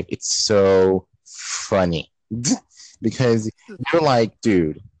entire life. It's so funny. Because you're like,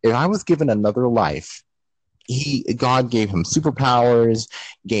 dude, if I was given another life, God gave him superpowers,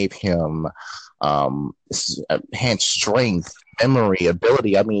 gave him enhanced strength, memory,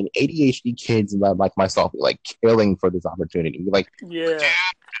 ability. I mean, ADHD kids like myself are like killing for this opportunity. Like, yeah,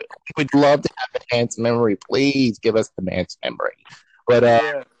 we'd love to have enhanced memory. Please give us enhanced memory. But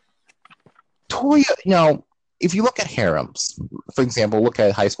Toya, if you look at harems, for example, look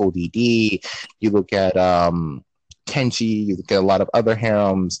at High School DD, you look at Kenshi, you look at a lot of other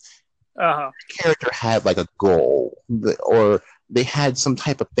harems. The character had like a goal, or they had some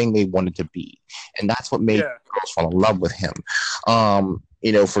type of thing they wanted to be, and that's what made girls fall in love with him. For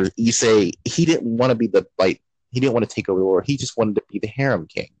Issei, he didn't want to be he didn't want to take over the world. He just wanted to be the harem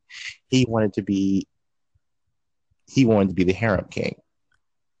king. He wanted to be the harem king.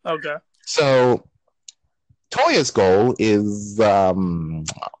 Okay. So Toya's goal is,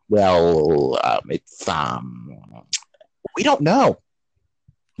 it's we don't know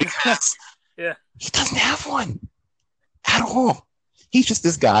because Yeah. he doesn't have one at all. He's just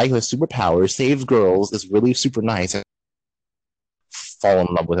this guy who has superpowers, saves girls, is really super nice, and fall in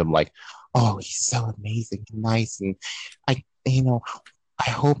love with him. Like, oh, he's so amazing, and nice, and I, I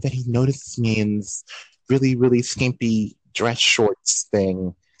hope that he notices me in this really, really skimpy dress shorts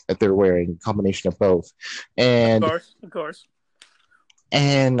thing that they're wearing, combination of both, Of and course. Of course.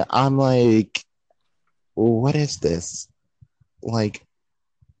 I'm like, what is this? Like,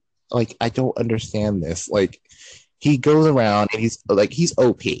 I don't understand this. Like, he goes around and he's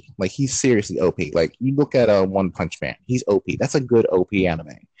OP. Like, he's seriously OP. Like, you look at One Punch Man, he's OP. That's a good OP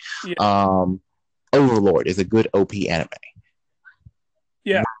anime. Yeah. Um, Overlord is a good OP anime.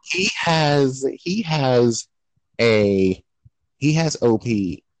 Yeah. A he has OP,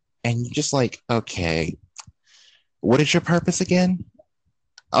 and you're just like, okay, what is your purpose again?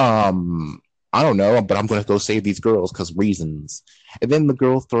 Um, I don't know, but I'm gonna go save these girls because reasons. And then the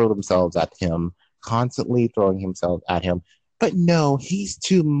girls throw themselves at him, constantly throwing himself at him. But no, he's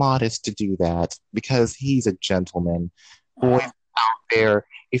too modest to do that because he's a gentleman. Boys Uh, out there,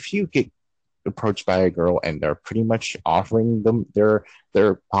 if you get approached by a girl and they're pretty much offering them their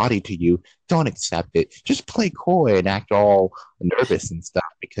body to you, don't accept it. Just play coy and act all nervous and stuff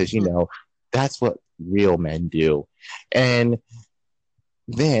because that's what real men do. And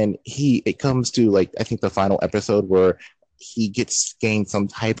then it comes to, like, I think the final episode where he gets gained some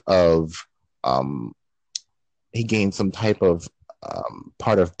type of um he gains some type of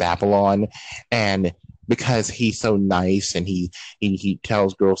part of Babylon, and because he's so nice and he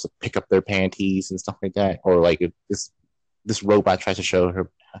tells girls to pick up their panties and stuff like that, or like if this robot tries to show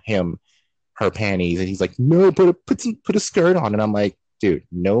him her panties, and he's like, no, put a skirt on, and I'm like, dude,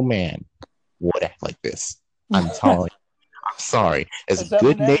 no man would act like this. I'm telling you, I'm sorry. Except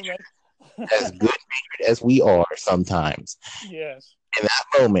in anime. As good natured as we are sometimes, Yes. in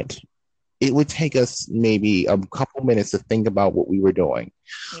that moment, it would take us maybe a couple minutes to think about what we were doing.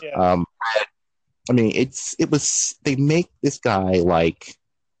 Yes. Um, I mean, they make this guy like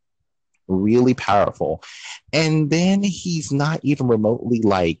really powerful, and then he's not even remotely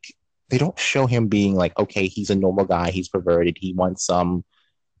like, they don't show him being like, okay, he's a normal guy, he's perverted, he likes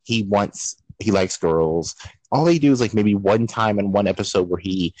girls. All they do is like maybe one time in one episode where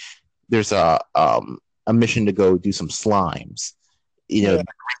there's a mission to go do some slimes. Yeah. The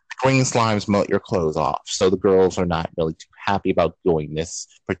green slimes melt your clothes off, so the girls are not really too happy about doing this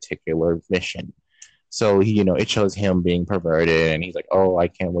particular mission. So it shows him being perverted, and he's like, "Oh, I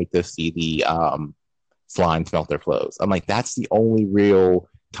can't wait to see the slimes melt their clothes." I'm like, that's the only real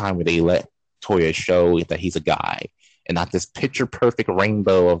time where they let Toya show that he's a guy and not this picture perfect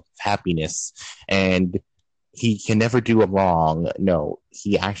rainbow of happiness, and he can never do a wrong. No,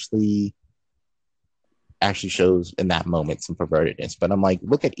 he actually shows in that moment some pervertedness. But I'm like,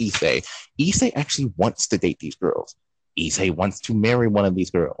 look at Issei. Issei actually wants to date these girls. Issei wants to marry one of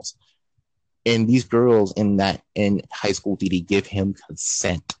these girls. And these girls in high school DD give him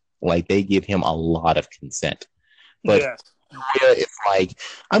consent. Like, they give him a lot of consent. But Yes. it's like,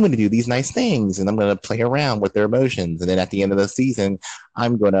 I'm going to do these nice things and I'm going to play around with their emotions. And then at the end of the season,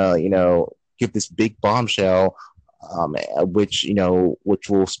 I'm going to, give this big bombshell, which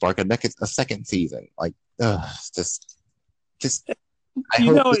will spark a second season. Like, just, I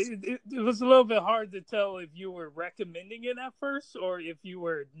hope It was a little bit hard to tell if you were recommending it at first or if you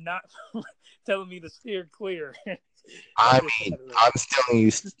were not telling me to steer clear. I mean, I'm telling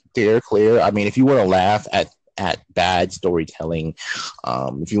you, steer clear. I mean, if you want to laugh at bad storytelling,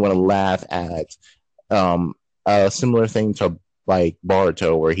 if you want to laugh at a similar thing to like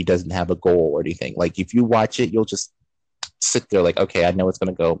Boruto, where he doesn't have a goal or anything, like if you watch it, you'll just sit there like, okay, I know what's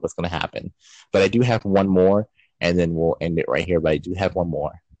gonna happen. But I do have one more, and then we'll end it right here. But I do have one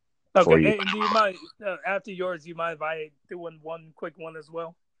more for you. Okay, and do you mind after yours? Do you mind if I do one quick one as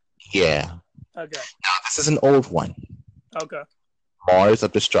well? Yeah. Okay. Now this is an old one. Okay. Mars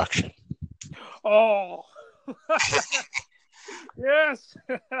of Destruction. Oh. Yes.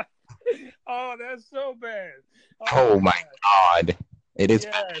 Oh, that's so bad. Oh my God. It is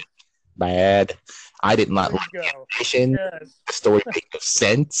bad. I did not like the animation. Yes. The story made no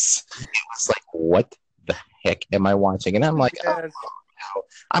sense. It was like, what the heck am I watching? And I'm like, yes.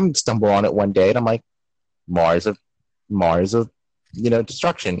 I'm stumble on it one day, and I'm like, Mars of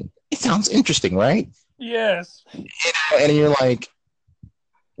Destruction. It sounds interesting, right? Yes. And you're like,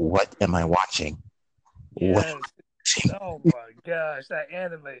 what am I watching? Yes. Oh my gosh, that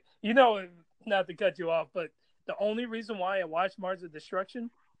anime. Not to cut you off, but the only reason why I watched Mars of Destruction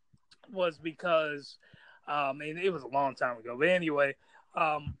was because, and it was a long time ago. But anyway,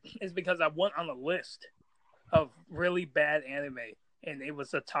 it's because I went on a list of really bad anime, and it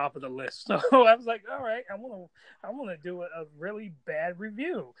was the top of the list. So I was like, all right, I want to do a really bad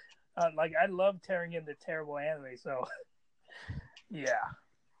review. Like I love tearing into terrible anime. So yeah,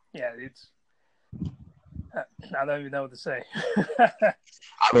 it's. I don't even know what to say.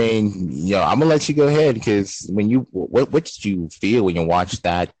 I mean, I'm gonna let you go ahead because when you what did you feel when you watched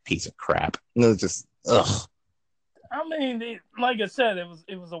that piece of crap? It was just ugh. I mean, like I said,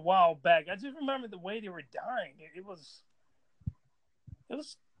 it was a while back. I just remember the way they were dying. It was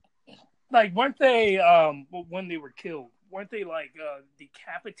like weren't they when they were killed? Weren't they like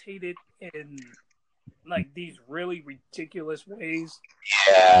decapitated in like these really ridiculous ways?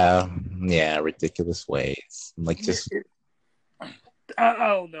 Yeah, ridiculous ways. Like just I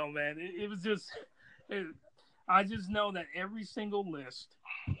don't know, man. It was just. I just know that every single list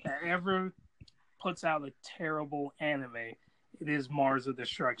that ever puts out a terrible anime, it is Mars of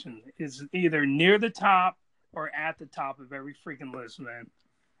Destruction. It's either near the top or at the top of every freaking list, man.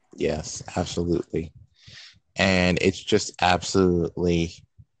 yes, absolutely. And it's just absolutely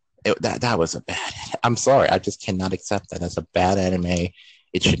that was a bad. I'm sorry, I just cannot accept that. That's a bad anime.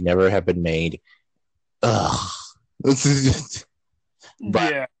 It should never have been made. Ugh. But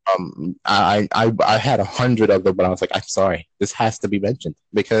Yeah. I had 100 of them, but I was like, I'm sorry, this has to be mentioned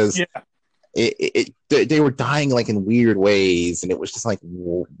because they were dying like in weird ways, and it was just like,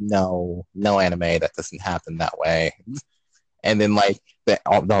 no anime that doesn't happen that way. And then like the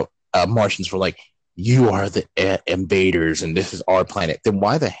Martians were like, you are the invaders, and this is our planet. Then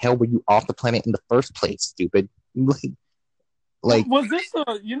why the hell were you off the planet in the first place, stupid? Like was this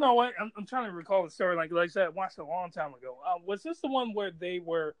you know what? I'm trying to recall the story. Like I said, I watched it a long time ago. Was this the one where they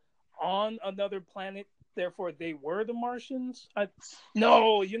were on another planet? Therefore, they were the Martians.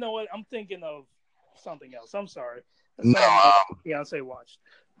 No, you know what? I'm thinking of something else. I'm sorry. No, Beyonce watched.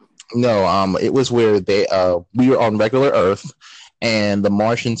 No, it was where we were on regular Earth, and the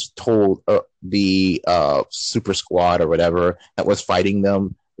Martians told the super squad or whatever that was fighting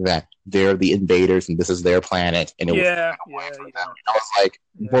them that they're the invaders and this is their planet, and it was yeah. I was like,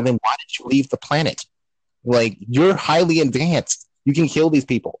 well, then why did you leave the planet? Like, you're highly advanced. You can kill these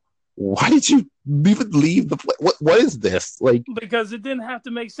people. Why did you leave the planet? What is this? Like, because it didn't have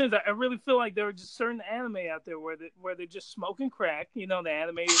to make sense. I really feel like there were just certain anime out there where they're just smoking crack. You know, the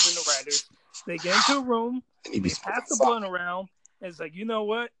animators and the writers. They get into a room, they pass the blunt around, and it's like, you know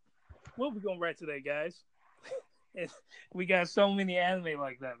what? What are we gonna write today, guys? We got so many anime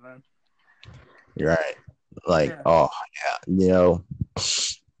like that, man. You're right. Like, oh yeah,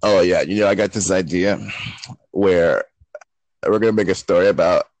 oh yeah, I got this idea where we're gonna make a story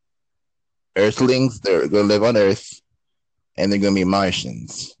about Earthlings. They're gonna live on Earth, and they're gonna be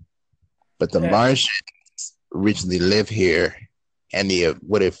Martians. But the Martians originally live here, and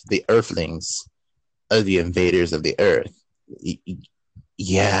what if the Earthlings are the invaders of the Earth?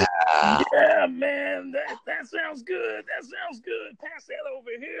 Yeah, man, that sounds good. That sounds good. Pass that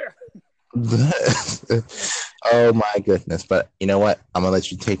over here. Oh my goodness. But you know what, I'm gonna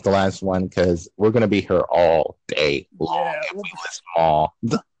let you take the last one because we're gonna be here all day long.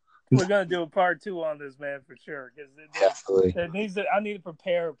 We're gonna do a part 2 on this, man, for sure. Because I need to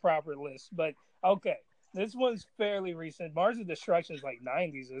prepare a proper list. But okay, this one's fairly recent. Mars of Destruction is like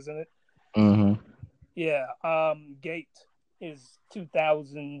 90s, isn't it? Mm-hmm. Yeah. Gate is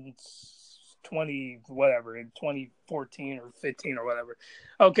 2020, whatever, in 2014 or 15 or whatever.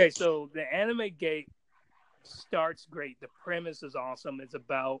 Okay, so the anime Gate starts great. The premise is awesome. It's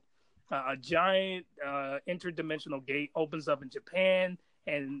about a giant interdimensional gate opens up in Japan,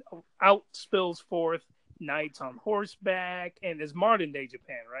 and out spills forth knights on horseback, and it's modern day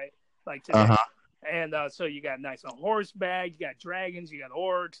Japan, right? Like today. And so you got knights on horseback, you got dragons, you got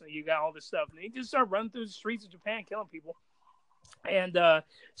orcs, and you got all this stuff. And they just start running through the streets of Japan, killing people. And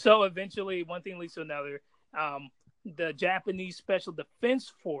so eventually, one thing leads to another. The Japanese Special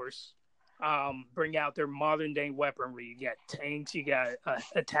Defense Force bring out their modern day weaponry. You got tanks, you got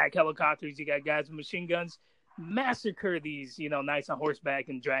attack helicopters, you got guys with machine guns. Massacre these, knights on horseback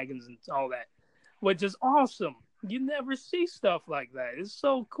and dragons and all that, which is awesome. You never see stuff like that. It's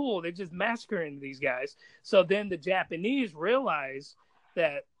so cool. They're just massacring these guys. So then the Japanese realize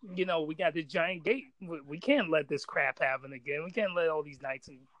that, we got this giant gate. We can't let this crap happen again. We can't let all these knights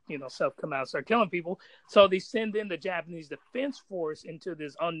and, stuff come out and start killing people. So they send in the Japanese Defense Force into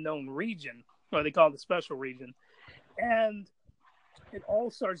this unknown region, or they call it the Special Region. And it all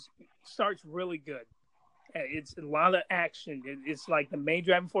starts really good. It's a lot of action. It's like the main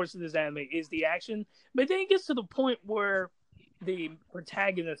driving force of this anime is the action. But then it gets to the point where the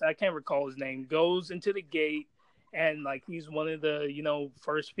protagonist, I can't recall his name, goes into the gate, and like he's one of the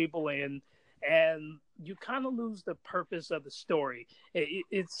first people in, and you kind of lose the purpose of the story.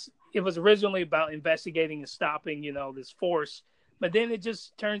 It was originally about investigating and stopping this force, but then it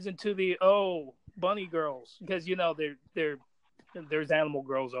just turns into the bunny girls, because there's animal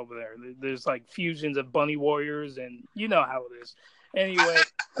girls over there. There's like fusions of bunny warriors, and you know how it is. Anyway,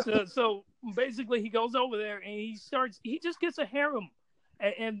 so basically he goes over there and he just gets a harem,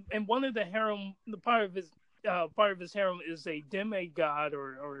 and one of the harem, the part of his harem is a demigod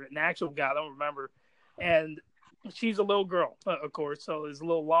or an actual god, I don't remember, and she's a little girl, of course. So there's a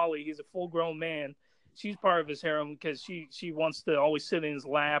little Lolly. He's a full grown man. She's part of his harem because she wants to always sit in his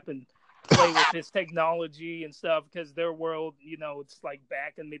lap and play with his technology and stuff, because their world, it's like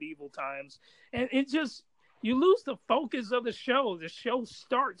back in medieval times, and it just, you lose the focus of the show. The show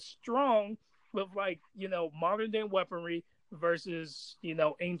starts strong with modern day weaponry versus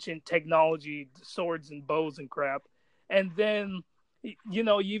ancient technology, swords and bows and crap, and then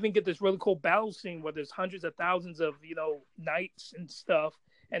you even get this really cool battle scene where there's hundreds of thousands of knights and stuff,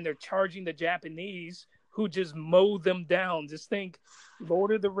 and they're charging the Japanese, who just mow them down. Just think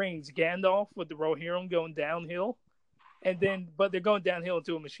Lord of the Rings, Gandalf with the Rohirrim going downhill, but they're going downhill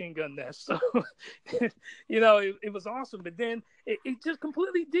into a machine gun nest. So, it was awesome. But then it just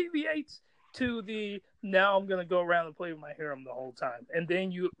completely deviates to now I'm going to go around and play with my harem the whole time. And then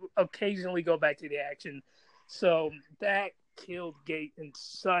you occasionally go back to the action. So that killed Gate in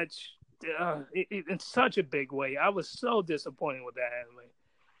such a big way. I was so disappointed with that anime.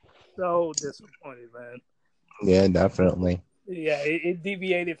 So disappointed, man. Yeah, definitely. Yeah, it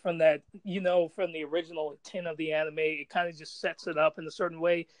deviated from that, from the original intent of the anime. It kind of just sets it up in a certain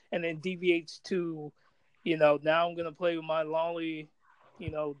way, and then deviates to, now I'm going to play with my Lolly,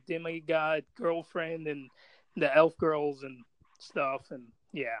 demigod girlfriend and the elf girls and stuff. And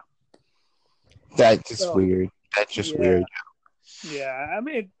yeah. That's just weird. That's just weird. Yeah, I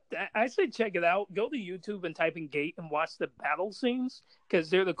mean, I say check it out. Go to YouTube and type in Gate and watch the battle scenes, because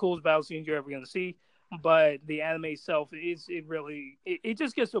they're the coolest battle scenes you're ever going to see. But the anime itself, it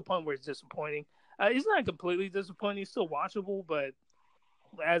just gets to a point where it's disappointing. It's not completely disappointing. It's still watchable, but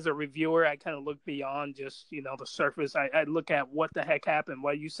as a reviewer, I kind of look beyond just, the surface. I look at what the heck happened,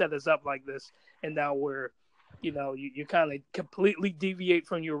 why you set us up like this, and now you kind of completely deviate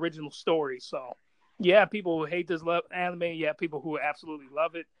from your original story. So, yeah, people who hate this anime, yeah, people who absolutely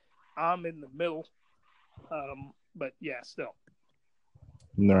love it. I'm in the middle. But yeah, still.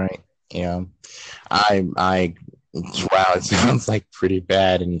 Right. Yeah. I wow, it sounds like pretty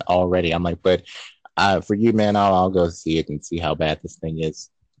bad, and already I'm like, but for you, man, I'll go see it and see how bad this thing is.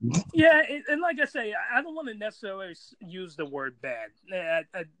 Yeah, and like I say, I don't want to necessarily use the word bad.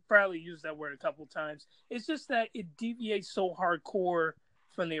 I probably used that word a couple of times. It's just that it deviates so hardcore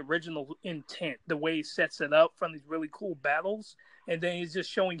from the original intent, the way he sets it up from these really cool battles, and then he's just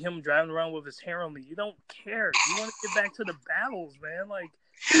showing him driving around with his harem. You don't care. You want to get back to the battles, man. Like,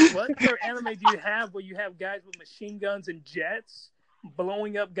 what other anime do you have where you have guys with machine guns and jets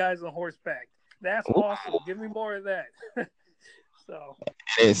blowing up guys on horseback? That's awesome. Give me more of that. So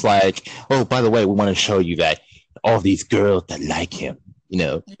it's like, oh, by the way, we want to show you that all these girls that like him,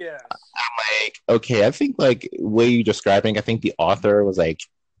 Yes. I'm like, okay, I think like way you describing, I think the author was like,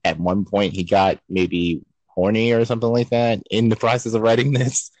 at one point he got maybe horny or something like that in the process of writing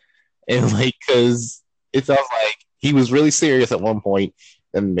this, and like, because it sounds like he was really serious at one point,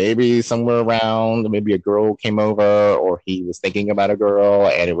 and maybe somewhere around, maybe a girl came over, or he was thinking about a girl,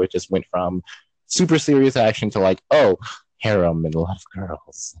 and it just went from super serious action to like, oh, harem and a lot of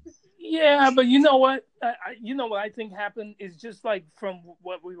girls. Yeah, but you know what? What I think happened is just like from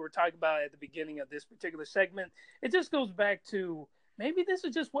what we were talking about at the beginning of this particular segment. It just goes back to maybe this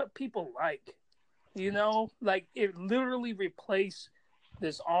is just what people like. Like it literally replaced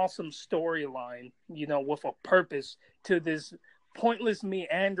this awesome storyline, with a purpose, to this pointless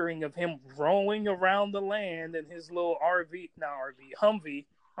meandering of him rolling around the land in his little Humvee,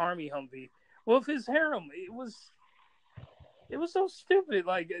 army Humvee, with his harem. It was so stupid.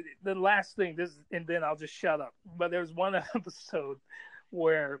 Like the last thing, and then I'll just shut up. But there was one episode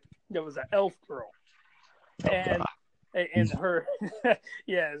where there was an elf girl, and her,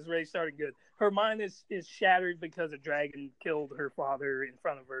 yeah, it's already started good. Her mind is shattered because a dragon killed her father in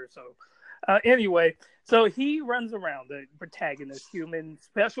front of her. So, anyway, so he runs around, the protagonist, human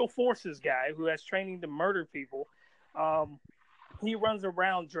special forces guy who has training to murder people. He runs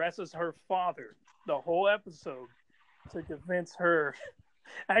around dressed as her father the whole episode to convince her.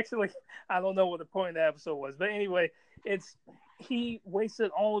 Actually, I don't know what the point of the episode was, but anyway, he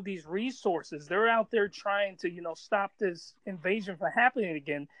wasted all of these resources. They're out there trying to, stop this invasion from happening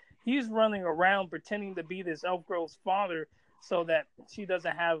again. He's running around pretending to be this elf girl's father so that she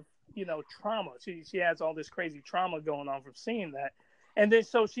doesn't have, trauma. She has all this crazy trauma going on from seeing that. And then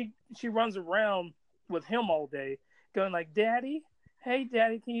so she runs around with him all day going like, Daddy, hey,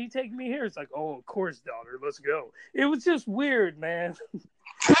 Daddy, can you take me here? It's like, oh, of course, daughter, let's go. It was just weird, man.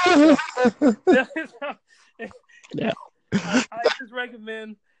 Yeah. I just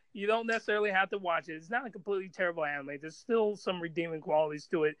recommend you don't necessarily have to watch it. It's not a completely terrible anime. There's still some redeeming qualities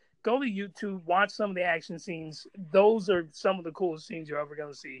to it. Go to YouTube, watch some of the action scenes. Those are some of the coolest scenes you're ever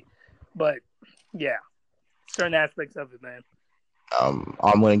going to see. But, yeah, certain aspects of it, man. I'm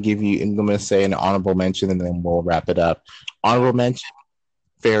going to say an honorable mention, and then we'll wrap it up. Honorable mention,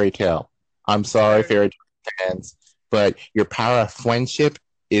 Fairy Tail. I'm sorry, Fairy Tail fans, but your power of friendship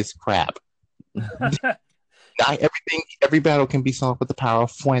is crap. Not every battle can be solved with the power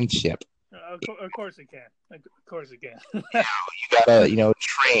of friendship. Of course it can. Of course it can. You gotta,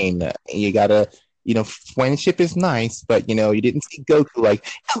 train. You gotta, friendship is nice, but you didn't see Goku like,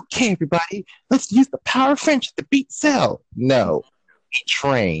 okay, everybody, let's use the power of friendship to beat Cell. No, he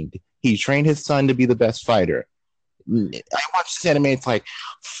trained. He trained his son to be the best fighter. I watched this anime. It's like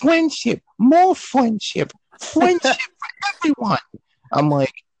friendship, more friendship for everyone. I'm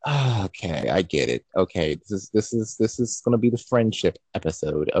like, okay, I get it. Okay, this is gonna be the friendship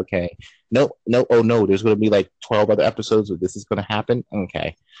episode. Okay, no, oh no, there's gonna be like 12 other episodes where this is gonna happen.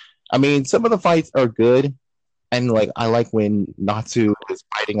 Okay, I mean, some of the fights are good, and like I like when Natsu is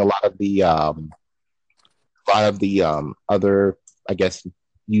fighting a lot of the other, I guess,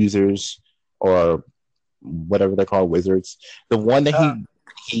 users or whatever they're called, wizards. The one that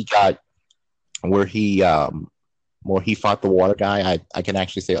he got where he fought the water guy, I can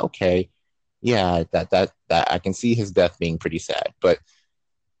actually say, okay, yeah, that I can see his death being pretty sad. But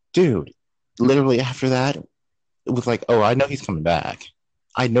dude, literally after that, it was like, oh, I know he's coming back.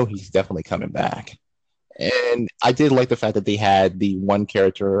 I know he's definitely coming back. And I did like the fact that they had the one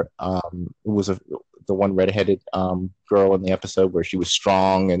character, who was the one redheaded girl in the episode where she was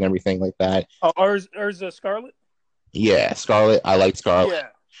strong and everything like that. Oh, Urza Scarlet? Yeah, Scarlet. I like Scarlet. Yeah.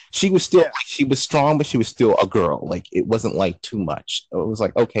 She was still she was strong, but she was still a girl. Like it wasn't like too much. It was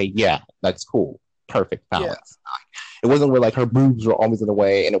like, okay, yeah, that's cool. Perfect balance. Yeah. It wasn't where like her boobs were always in the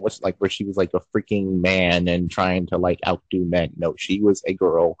way, and it wasn't like where she was like a freaking man and trying to like outdo men. No, she was a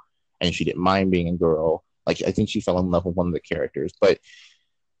girl and she didn't mind being a girl. Like I think she fell in love with one of the characters. But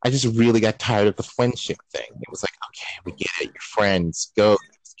I just really got tired of the friendship thing. It was like, okay, we get it, you're friends. Go.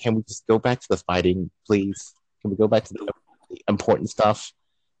 Can we just go back to the fighting, please? Can we go back to the important stuff?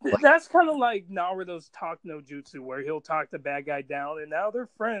 That's kind of like Naruto's talk no jutsu, where he'll talk the bad guy down, and now they're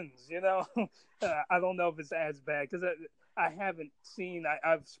friends. I don't know if it's as bad because I haven't seen.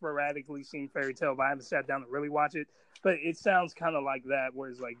 I've sporadically seen Fairy Tail, but I haven't sat down to really watch it. But it sounds kind of like that,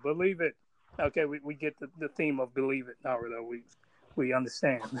 where it's like, believe it. Okay, we get the theme of believe it, Naruto. We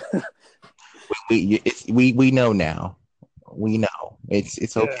understand. we know now. We know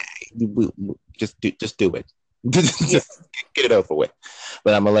it's okay. We just do it. Just get it over with.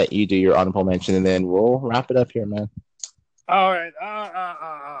 But I'm gonna let you do your honorable mention, and then we'll wrap it up here, man. All right.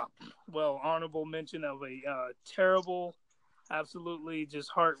 Well, honorable mention of a terrible, absolutely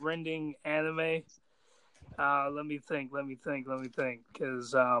just heart-rending anime. Let me think,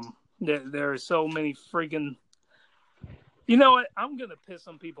 because there are so many freaking. You know what? I'm gonna piss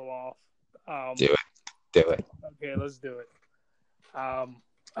some people off. Do it. Okay, let's do it.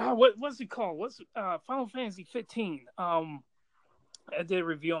 What's it called? What's Final Fantasy 15? I did a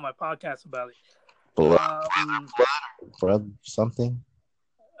review on my podcast about it. Blood something.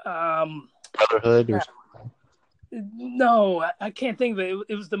 Brotherhood or something. No, I can't think of it.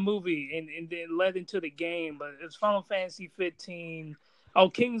 It was the movie, and it led into the game. But it's Final Fantasy 15. Oh,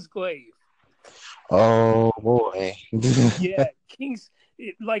 Kingsglaive. Oh boy. Yeah,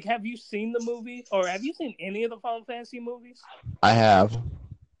 have you seen the movie, or have you seen any of the Final Fantasy movies? I have.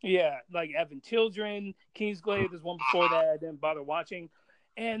 Yeah, like Advent Children, Kingsglaive. There's one before that I didn't bother watching,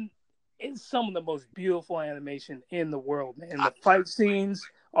 and it's some of the most beautiful animation in the world, man. The fight scenes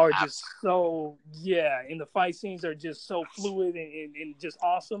are just so fluid and just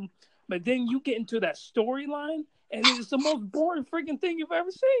awesome. But then you get into that storyline, and it's the most boring freaking thing you've ever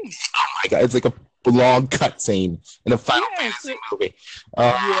seen. Oh my god, it's like a long cutscene in a Final Fantasy movie.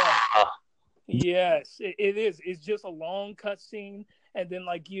 Yes, it is. It's just a long cutscene, and then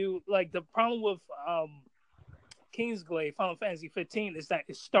the problem with Kingsglaive, Final Fantasy 15, is that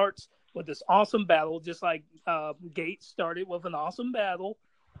it starts with this awesome battle, just like Gate started with an awesome battle,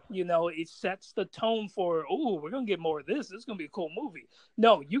 it sets the tone for, oh, we're going to get more of this. This is going to be a cool movie.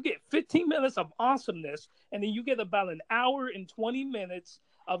 No, you get 15 minutes of awesomeness, and then you get about an hour and 20 minutes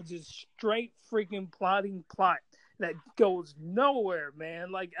of just straight freaking plot that goes nowhere,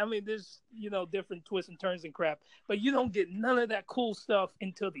 man. Like, I mean, there's, different twists and turns and crap, but you don't get none of that cool stuff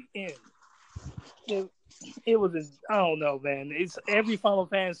until the end. It was, I don't know, man. It's every Final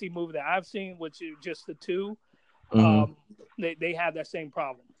Fantasy movie that I've seen, which is just the two, they have that same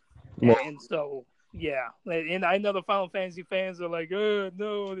problem. And so, yeah. And I know the Final Fantasy fans are like, oh,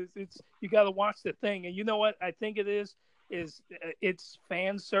 no, it's you got to watch the thing. And you know what I think it is it's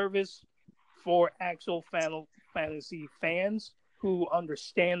fan service for actual Final Fantasy fans who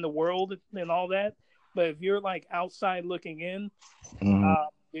understand the world and all that. But if you're like outside looking in,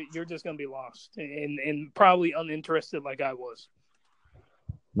 you're just gonna be lost and probably uninterested, like I was.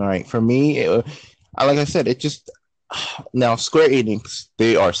 All right, for me, like I said, it just now Square Enix,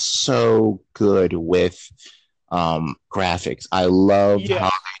 they are so good with graphics. I love how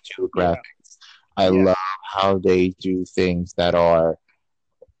they do graphics. I love how they do things that are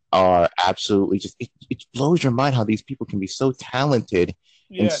absolutely just it blows your mind how these people can be so talented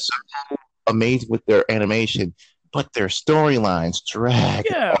and so amazing with their animation, but their storylines drag.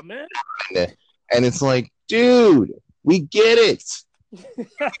 Yeah, man. And it's like, dude, we get it.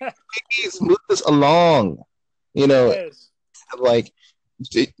 Please move this along. Like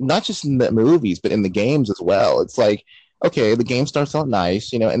not just in the movies, but in the games as well. It's like, okay, the game starts out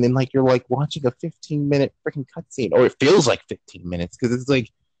nice, and then like you're like watching a 15-minute freaking cutscene, or it feels like 15 minutes because it's like,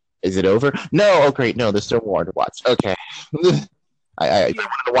 is it over? No, oh great, no, there's still more to watch. Okay, I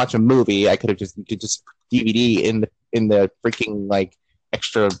wanted to watch a movie. I could just DVD in the freaking like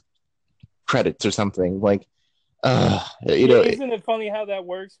extra credits or something. Like, isn't it funny how that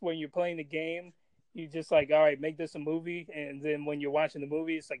works when you're playing the game? You just like, all right, make this a movie, and then when you're watching the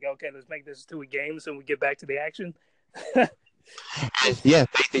movie, it's like, okay, let's make this to a game, so we get back to the action. Yeah,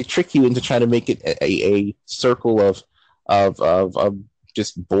 they trick you into trying to make it a circle of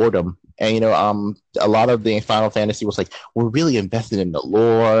just boredom. And a lot of the Final Fantasy was like, we're really invested in the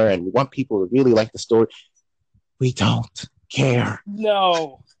lore and we want people to really like the story. We don't care.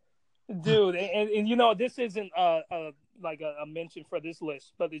 No, dude, and this isn't like a mention for this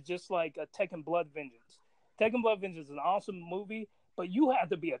list, but it's just like a Tekken Blood Vengeance. Tekken Blood Vengeance is an awesome movie, but you have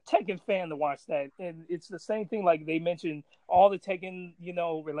to be a Tekken fan to watch that. And it's the same thing, like they mentioned all the Tekken,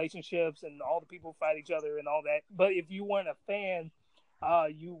 relationships and all the people fight each other and all that. But if you weren't a fan,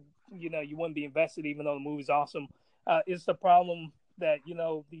 you wouldn't be invested, even though the movie's awesome. It's the problem that,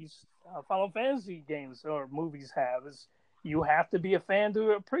 these Final Fantasy games or movies have is you have to be a fan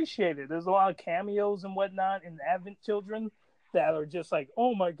to appreciate it. There's a lot of cameos and whatnot in Advent Children that are just like,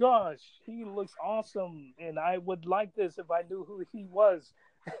 oh my gosh, he looks awesome, and I would like this if I knew who he was.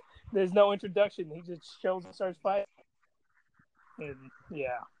 There's no introduction. He just shows and starts fighting. And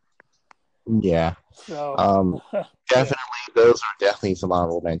yeah. So definitely, those are definitely some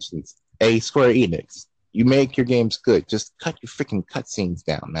honorable mentions. Square Enix, you make your games good. Just cut your freaking cutscenes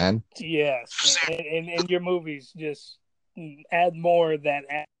down, man. Yes, and your movies just add more of that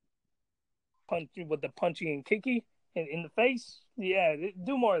punch with the punchy and kicky in the face. Yeah,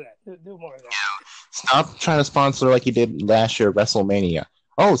 do more of that. Do more of that. Stop trying to sponsor like you did last year, WrestleMania.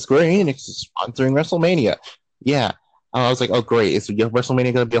 Oh, Square Enix is sponsoring WrestleMania. Yeah. I was like, oh great, is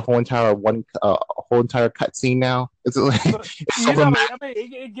WrestleMania going to be a whole entire cutscene now? It's like,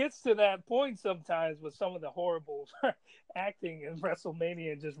 it gets to that point sometimes with some of the horrible acting in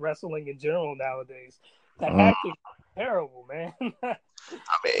WrestleMania and just wrestling in general nowadays. The acting is terrible, man. I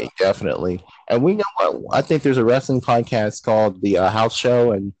mean, definitely. And we know what I think there's a wrestling podcast called The House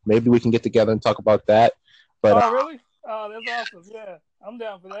Show, and maybe we can get together and talk about that. But really? Oh, that's awesome. Yeah, I'm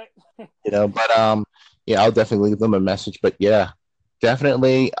down for that. Yeah, I'll definitely leave them a message. But yeah,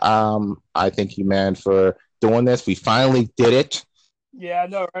 definitely. I thank you, man, for doing this. We finally did it. Yeah, I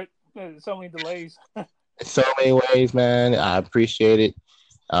know, right? There's so many delays. So many ways, man. I appreciate it.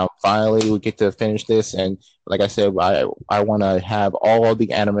 Finally, we get to finish this, and like I said, I want to have all of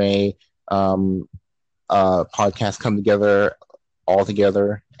the anime podcasts come together all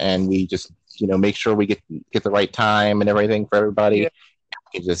together, and we just make sure we get the right time and everything for everybody. Yeah.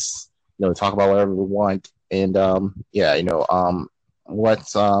 We can just talk about whatever we want, and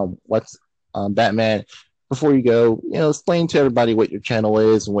what's Batman. Before you go, explain to everybody what your channel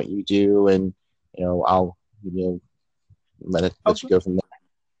is and what you do, and I'll let you go from there.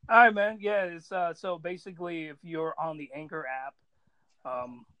 All right, man. Yeah, it's so basically, if you're on the Anchor app,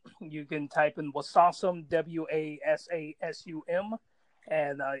 you can type in Wasawsome, WASASUM,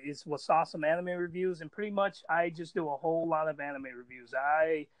 and it's Wasawsome Anime Reviews, and pretty much I just do a whole lot of anime reviews.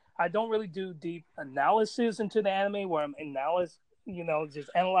 I I don't really do deep analysis into the anime where I'm just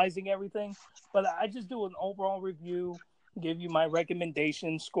analyzing everything. But I just do an overall review, give you my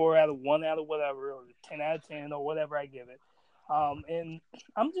recommendation, score out of 1 out of whatever, or 10 out of 10, or whatever I give it. And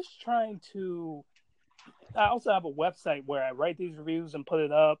I'm just trying to. I also have a website where I write these reviews and put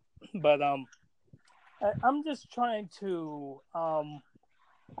it up, but I'm just trying to. I'm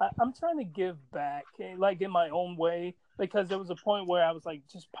trying to give back, like in my own way, because there was a point where I was like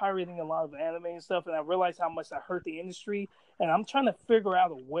just pirating a lot of anime and stuff, and I realized how much I hurt the industry, and I'm trying to figure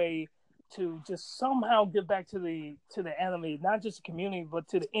out a way to just somehow give back to the anime, not just the community, but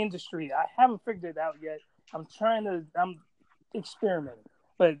to the industry. I haven't figured it out yet. I'm experimenting,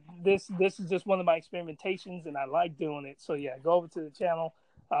 but this is just one of my experimentations, and I like doing it. So yeah, go over to the channel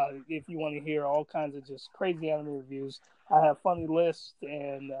if you want to hear all kinds of just crazy anime reviews. I have funny lists,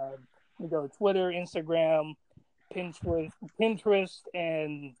 and you go to Twitter, Instagram, Pinterest,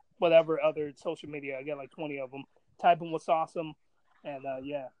 and whatever other social media. I got like 20 of them. Type in what's awesome, and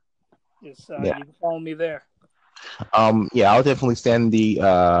you can follow me there. I'll definitely send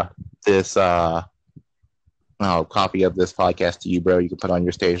this copy of this podcast to you, bro. You can put on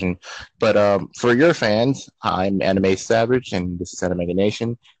your station. But for your fans, I'm Anime Savage, and this is Anime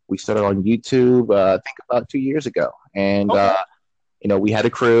Nation. We started on YouTube, I think about 2 years ago, and we had a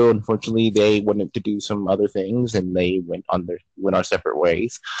crew. Unfortunately, they wanted to do some other things, and they went our separate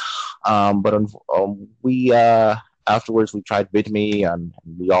ways. But we afterwards we tried VidMe, and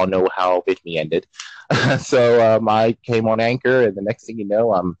we all know how VidMe ended. So I came on Anchor, and the next thing you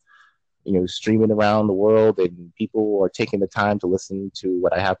know, I'm streaming around the world, and people are taking the time to listen to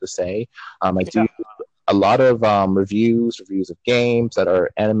what I have to say. I do a lot of reviews of games that are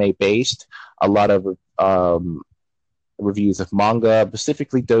anime based, a lot of reviews of manga,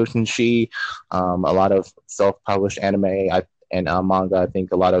 specifically doujinshi, a lot of self-published anime and manga. I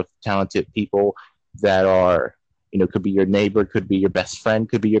think a lot of talented people that are, could be your neighbor, could be your best friend,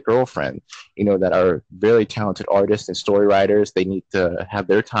 could be your girlfriend, that are very talented artists and story writers. They need to have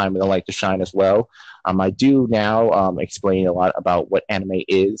their time and the light to shine as well. I do now explain a lot about what anime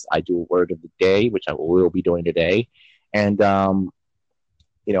is. I do a word of the day, which I will be doing today. And,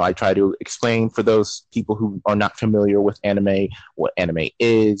 I try to explain for those people who are not familiar with anime, what anime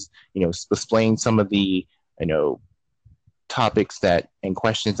is, explain some of the, topics and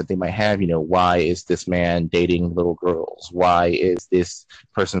questions that they might have. Why is this man dating little girls? Why is this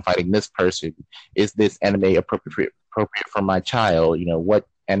person fighting this person? Is this anime appropriate for my child? What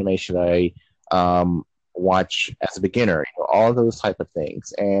anime should I watch as a beginner? All those type of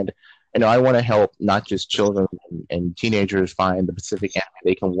things. And I want to help not just children and teenagers find the specific anime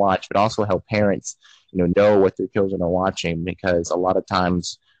they can watch, but also help parents know what their children are watching, because a lot of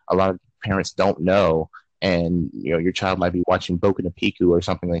times a lot of parents don't know. And your child might be watching Boku no Pico or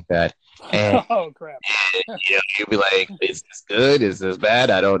something like that, and oh crap! You'll be like, "Is this good? Is this bad?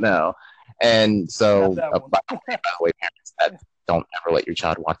 I don't know." And so, by the way, parents, don't ever let your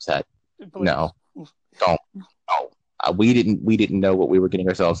child watch that. Please. No, don't. No, we didn't know what we were getting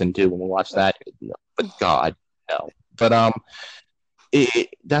ourselves into when we watched that. But God, no. But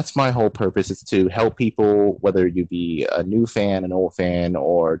that's my whole purpose, is to help people, whether you be a new fan, an old fan,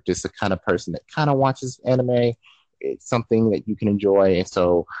 or just the kind of person that kind of watches anime. It's something that you can enjoy. And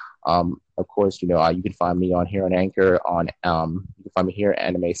so, of course, you can find me on here on Anchor. You can find me here,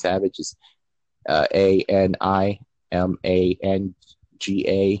 Anime Savage, is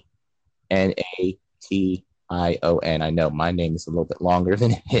ANIMANGANATION. I know my name is a little bit longer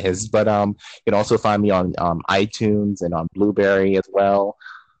than his, but you can also find me on iTunes and on Blueberry as well.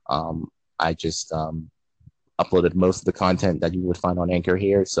 I just uploaded most of the content that you would find on Anchor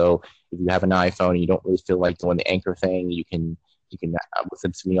here. So if you have an iPhone and you don't really feel like doing the Anchor thing, you can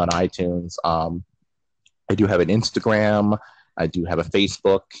listen to me on iTunes. I do have an Instagram. I do have a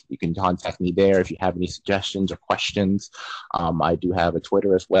Facebook. You can contact me there if you have any suggestions or questions. I do have a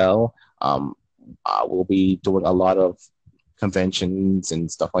Twitter as well. We'll be doing a lot of conventions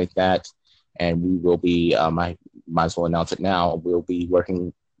and stuff like that, and we will be, I might as well announce it now, we'll be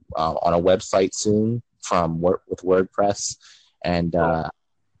working on a website soon with WordPress, and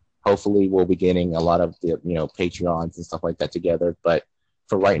hopefully we'll be getting a lot of the Patreons and stuff like that together. But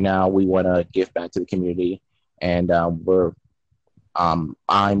for right now, we want to give back to the community, and I'm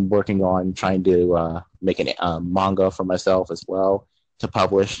working on trying to make a manga for myself as well to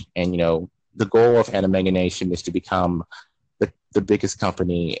publish. And the goal of Anime Nation is to become the biggest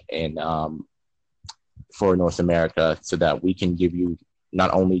company for North America, so that we can give you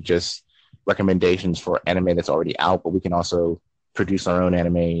not only just recommendations for anime that's already out, but we can also produce our own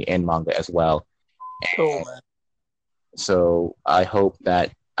anime and manga as well. Cool, man. So I hope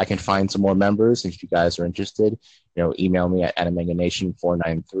that I can find some more members. If you guys are interested, email me at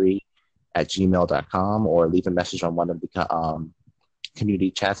animeganation493@gmail.com, or leave a message on one of the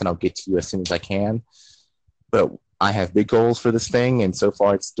community chats, and I'll get to you as soon as I can. But I have big goals for this thing, and so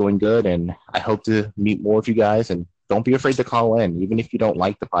far it's doing good, and I hope to meet more of you guys. And don't be afraid to call in, even if you don't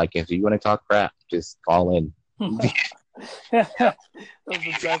like the podcast. If you want to talk crap, just call in. Those are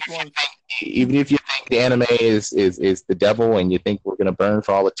the best ones. Even if you think the anime is the devil and you think we're gonna burn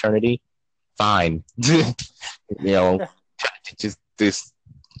for all eternity, fine. Just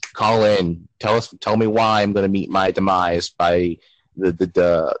call in. Tell me why I'm gonna meet my demise by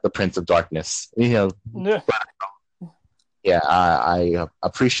the Prince of Darkness. I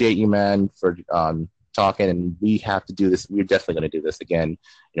appreciate you, man, for talking, and we have to do this. We're definitely going to do this again.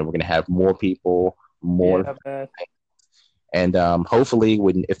 We're going to have more people, and hopefully,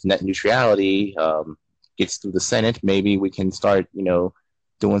 if net neutrality gets through the Senate, maybe we can start,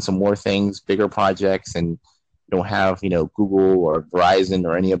 doing some more things, bigger projects, and don't have Google or Verizon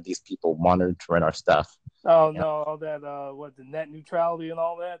or any of these people monitoring our stuff. Oh no, all that the net neutrality and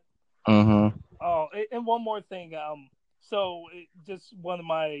all that. Mm-hmm. Oh, and one more thing. So just one of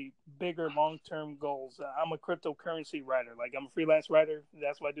my bigger long-term goals. I'm a cryptocurrency writer. Like, I'm a freelance writer.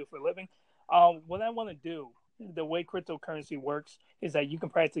 That's what I do for a living. What I want to do, the way cryptocurrency works, is that you can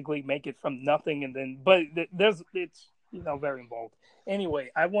practically make it from nothing, but it's very involved.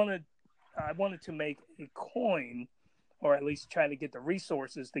 Anyway, I wanted to make a coin, or at least try to get the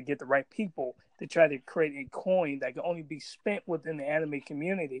resources to get the right people to try to create a coin that can only be spent within the anime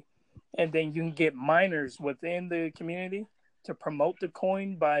community. And then you can get miners within the community to promote the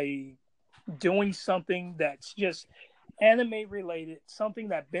coin by doing something that's just anime related, something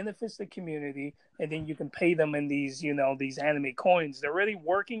that benefits the community, and then you can pay them in these anime coins. They're already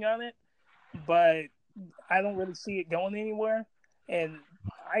working on it, but I don't really see it going anywhere. And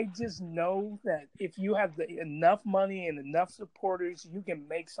I just know that if you have enough money and enough supporters, you can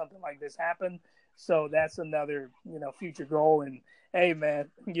make something like this happen. So that's another, future goal. And hey, man,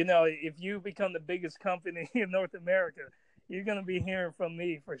 if you become the biggest company in North America, you're going to be hearing from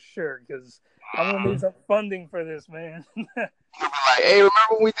me for sure, because I'm going to need some funding for this, man. Hey, remember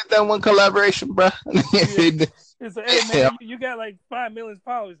when we did that one collaboration, bro? It's like, hey, man, you got like 5 million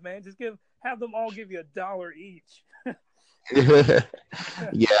followers, man. Just have them all give you $1 each.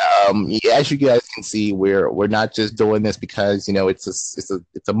 As you guys can see, we're not just doing this because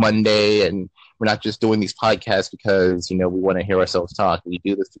it's a Monday, and we're not just doing these podcasts because we want to hear ourselves talk. We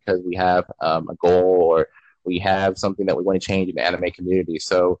do this because we have a goal, or we have something that we want to change in the anime community.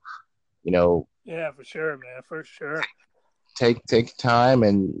 So yeah, for sure, man, for sure. Take time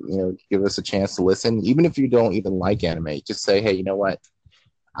and give us a chance to listen, even if you don't even like anime. Just say, hey, you know what?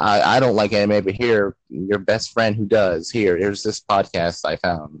 I don't like anime, but here, your best friend who does. Here's this podcast I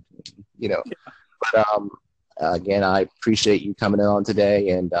found. Yeah. But again, I appreciate you coming on today,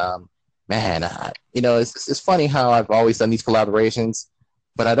 and man, it's funny how I've always done these collaborations,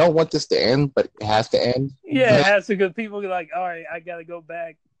 but I don't want this to end, but it has to end. Yeah, it has to, because people are like, all right, I got to go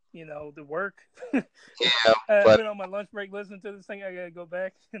back, to work. Yeah, I've been on my lunch break listening to this thing. I got to go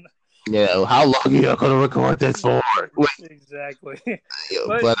back. How long are you going to record this for? Exactly.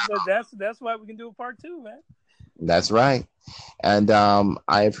 But that's why we can do a part 2, man. That's right. And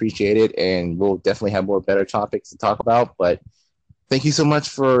I appreciate it, and we'll definitely have more better topics to talk about. But thank you so much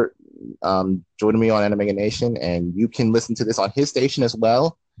for joining me on Anime Nation, and you can listen to this on his station as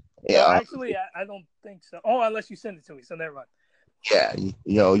well. Yeah, actually, I don't think so. Oh, unless you send it to me, so never mind. Yeah,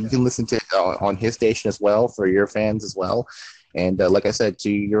 you can listen to it on his station as well for your fans as well. And like I said, to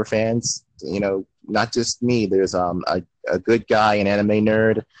your fans, not just me. There's a good guy, an anime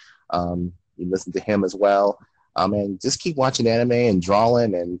nerd. You listen to him as well. And just keep watching anime and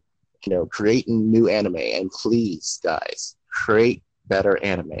drawing and creating new anime. And please, guys, create better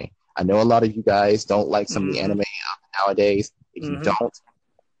anime. I know a lot of you guys don't like some of the anime nowadays. If you don't,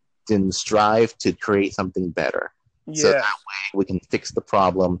 then strive to create something better. Yeah. So that way we can fix the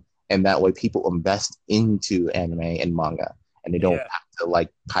problem, and that way people invest into anime and manga, and they don't have to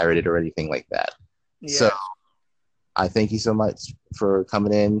pirate it or anything like that. Yeah. So I thank you so much for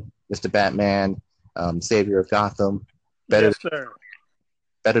coming in, Mr. Batman, savior of Gotham. Better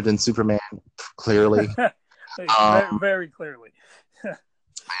than Superman, clearly. Very clearly.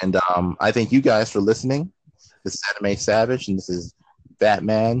 And I thank you guys for listening. This is Anime Savage, and this is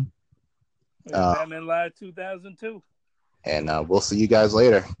Batman. Batman Live 2002. And we'll see you guys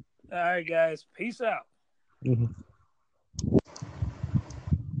later. All right, guys. Peace out. Mm-hmm.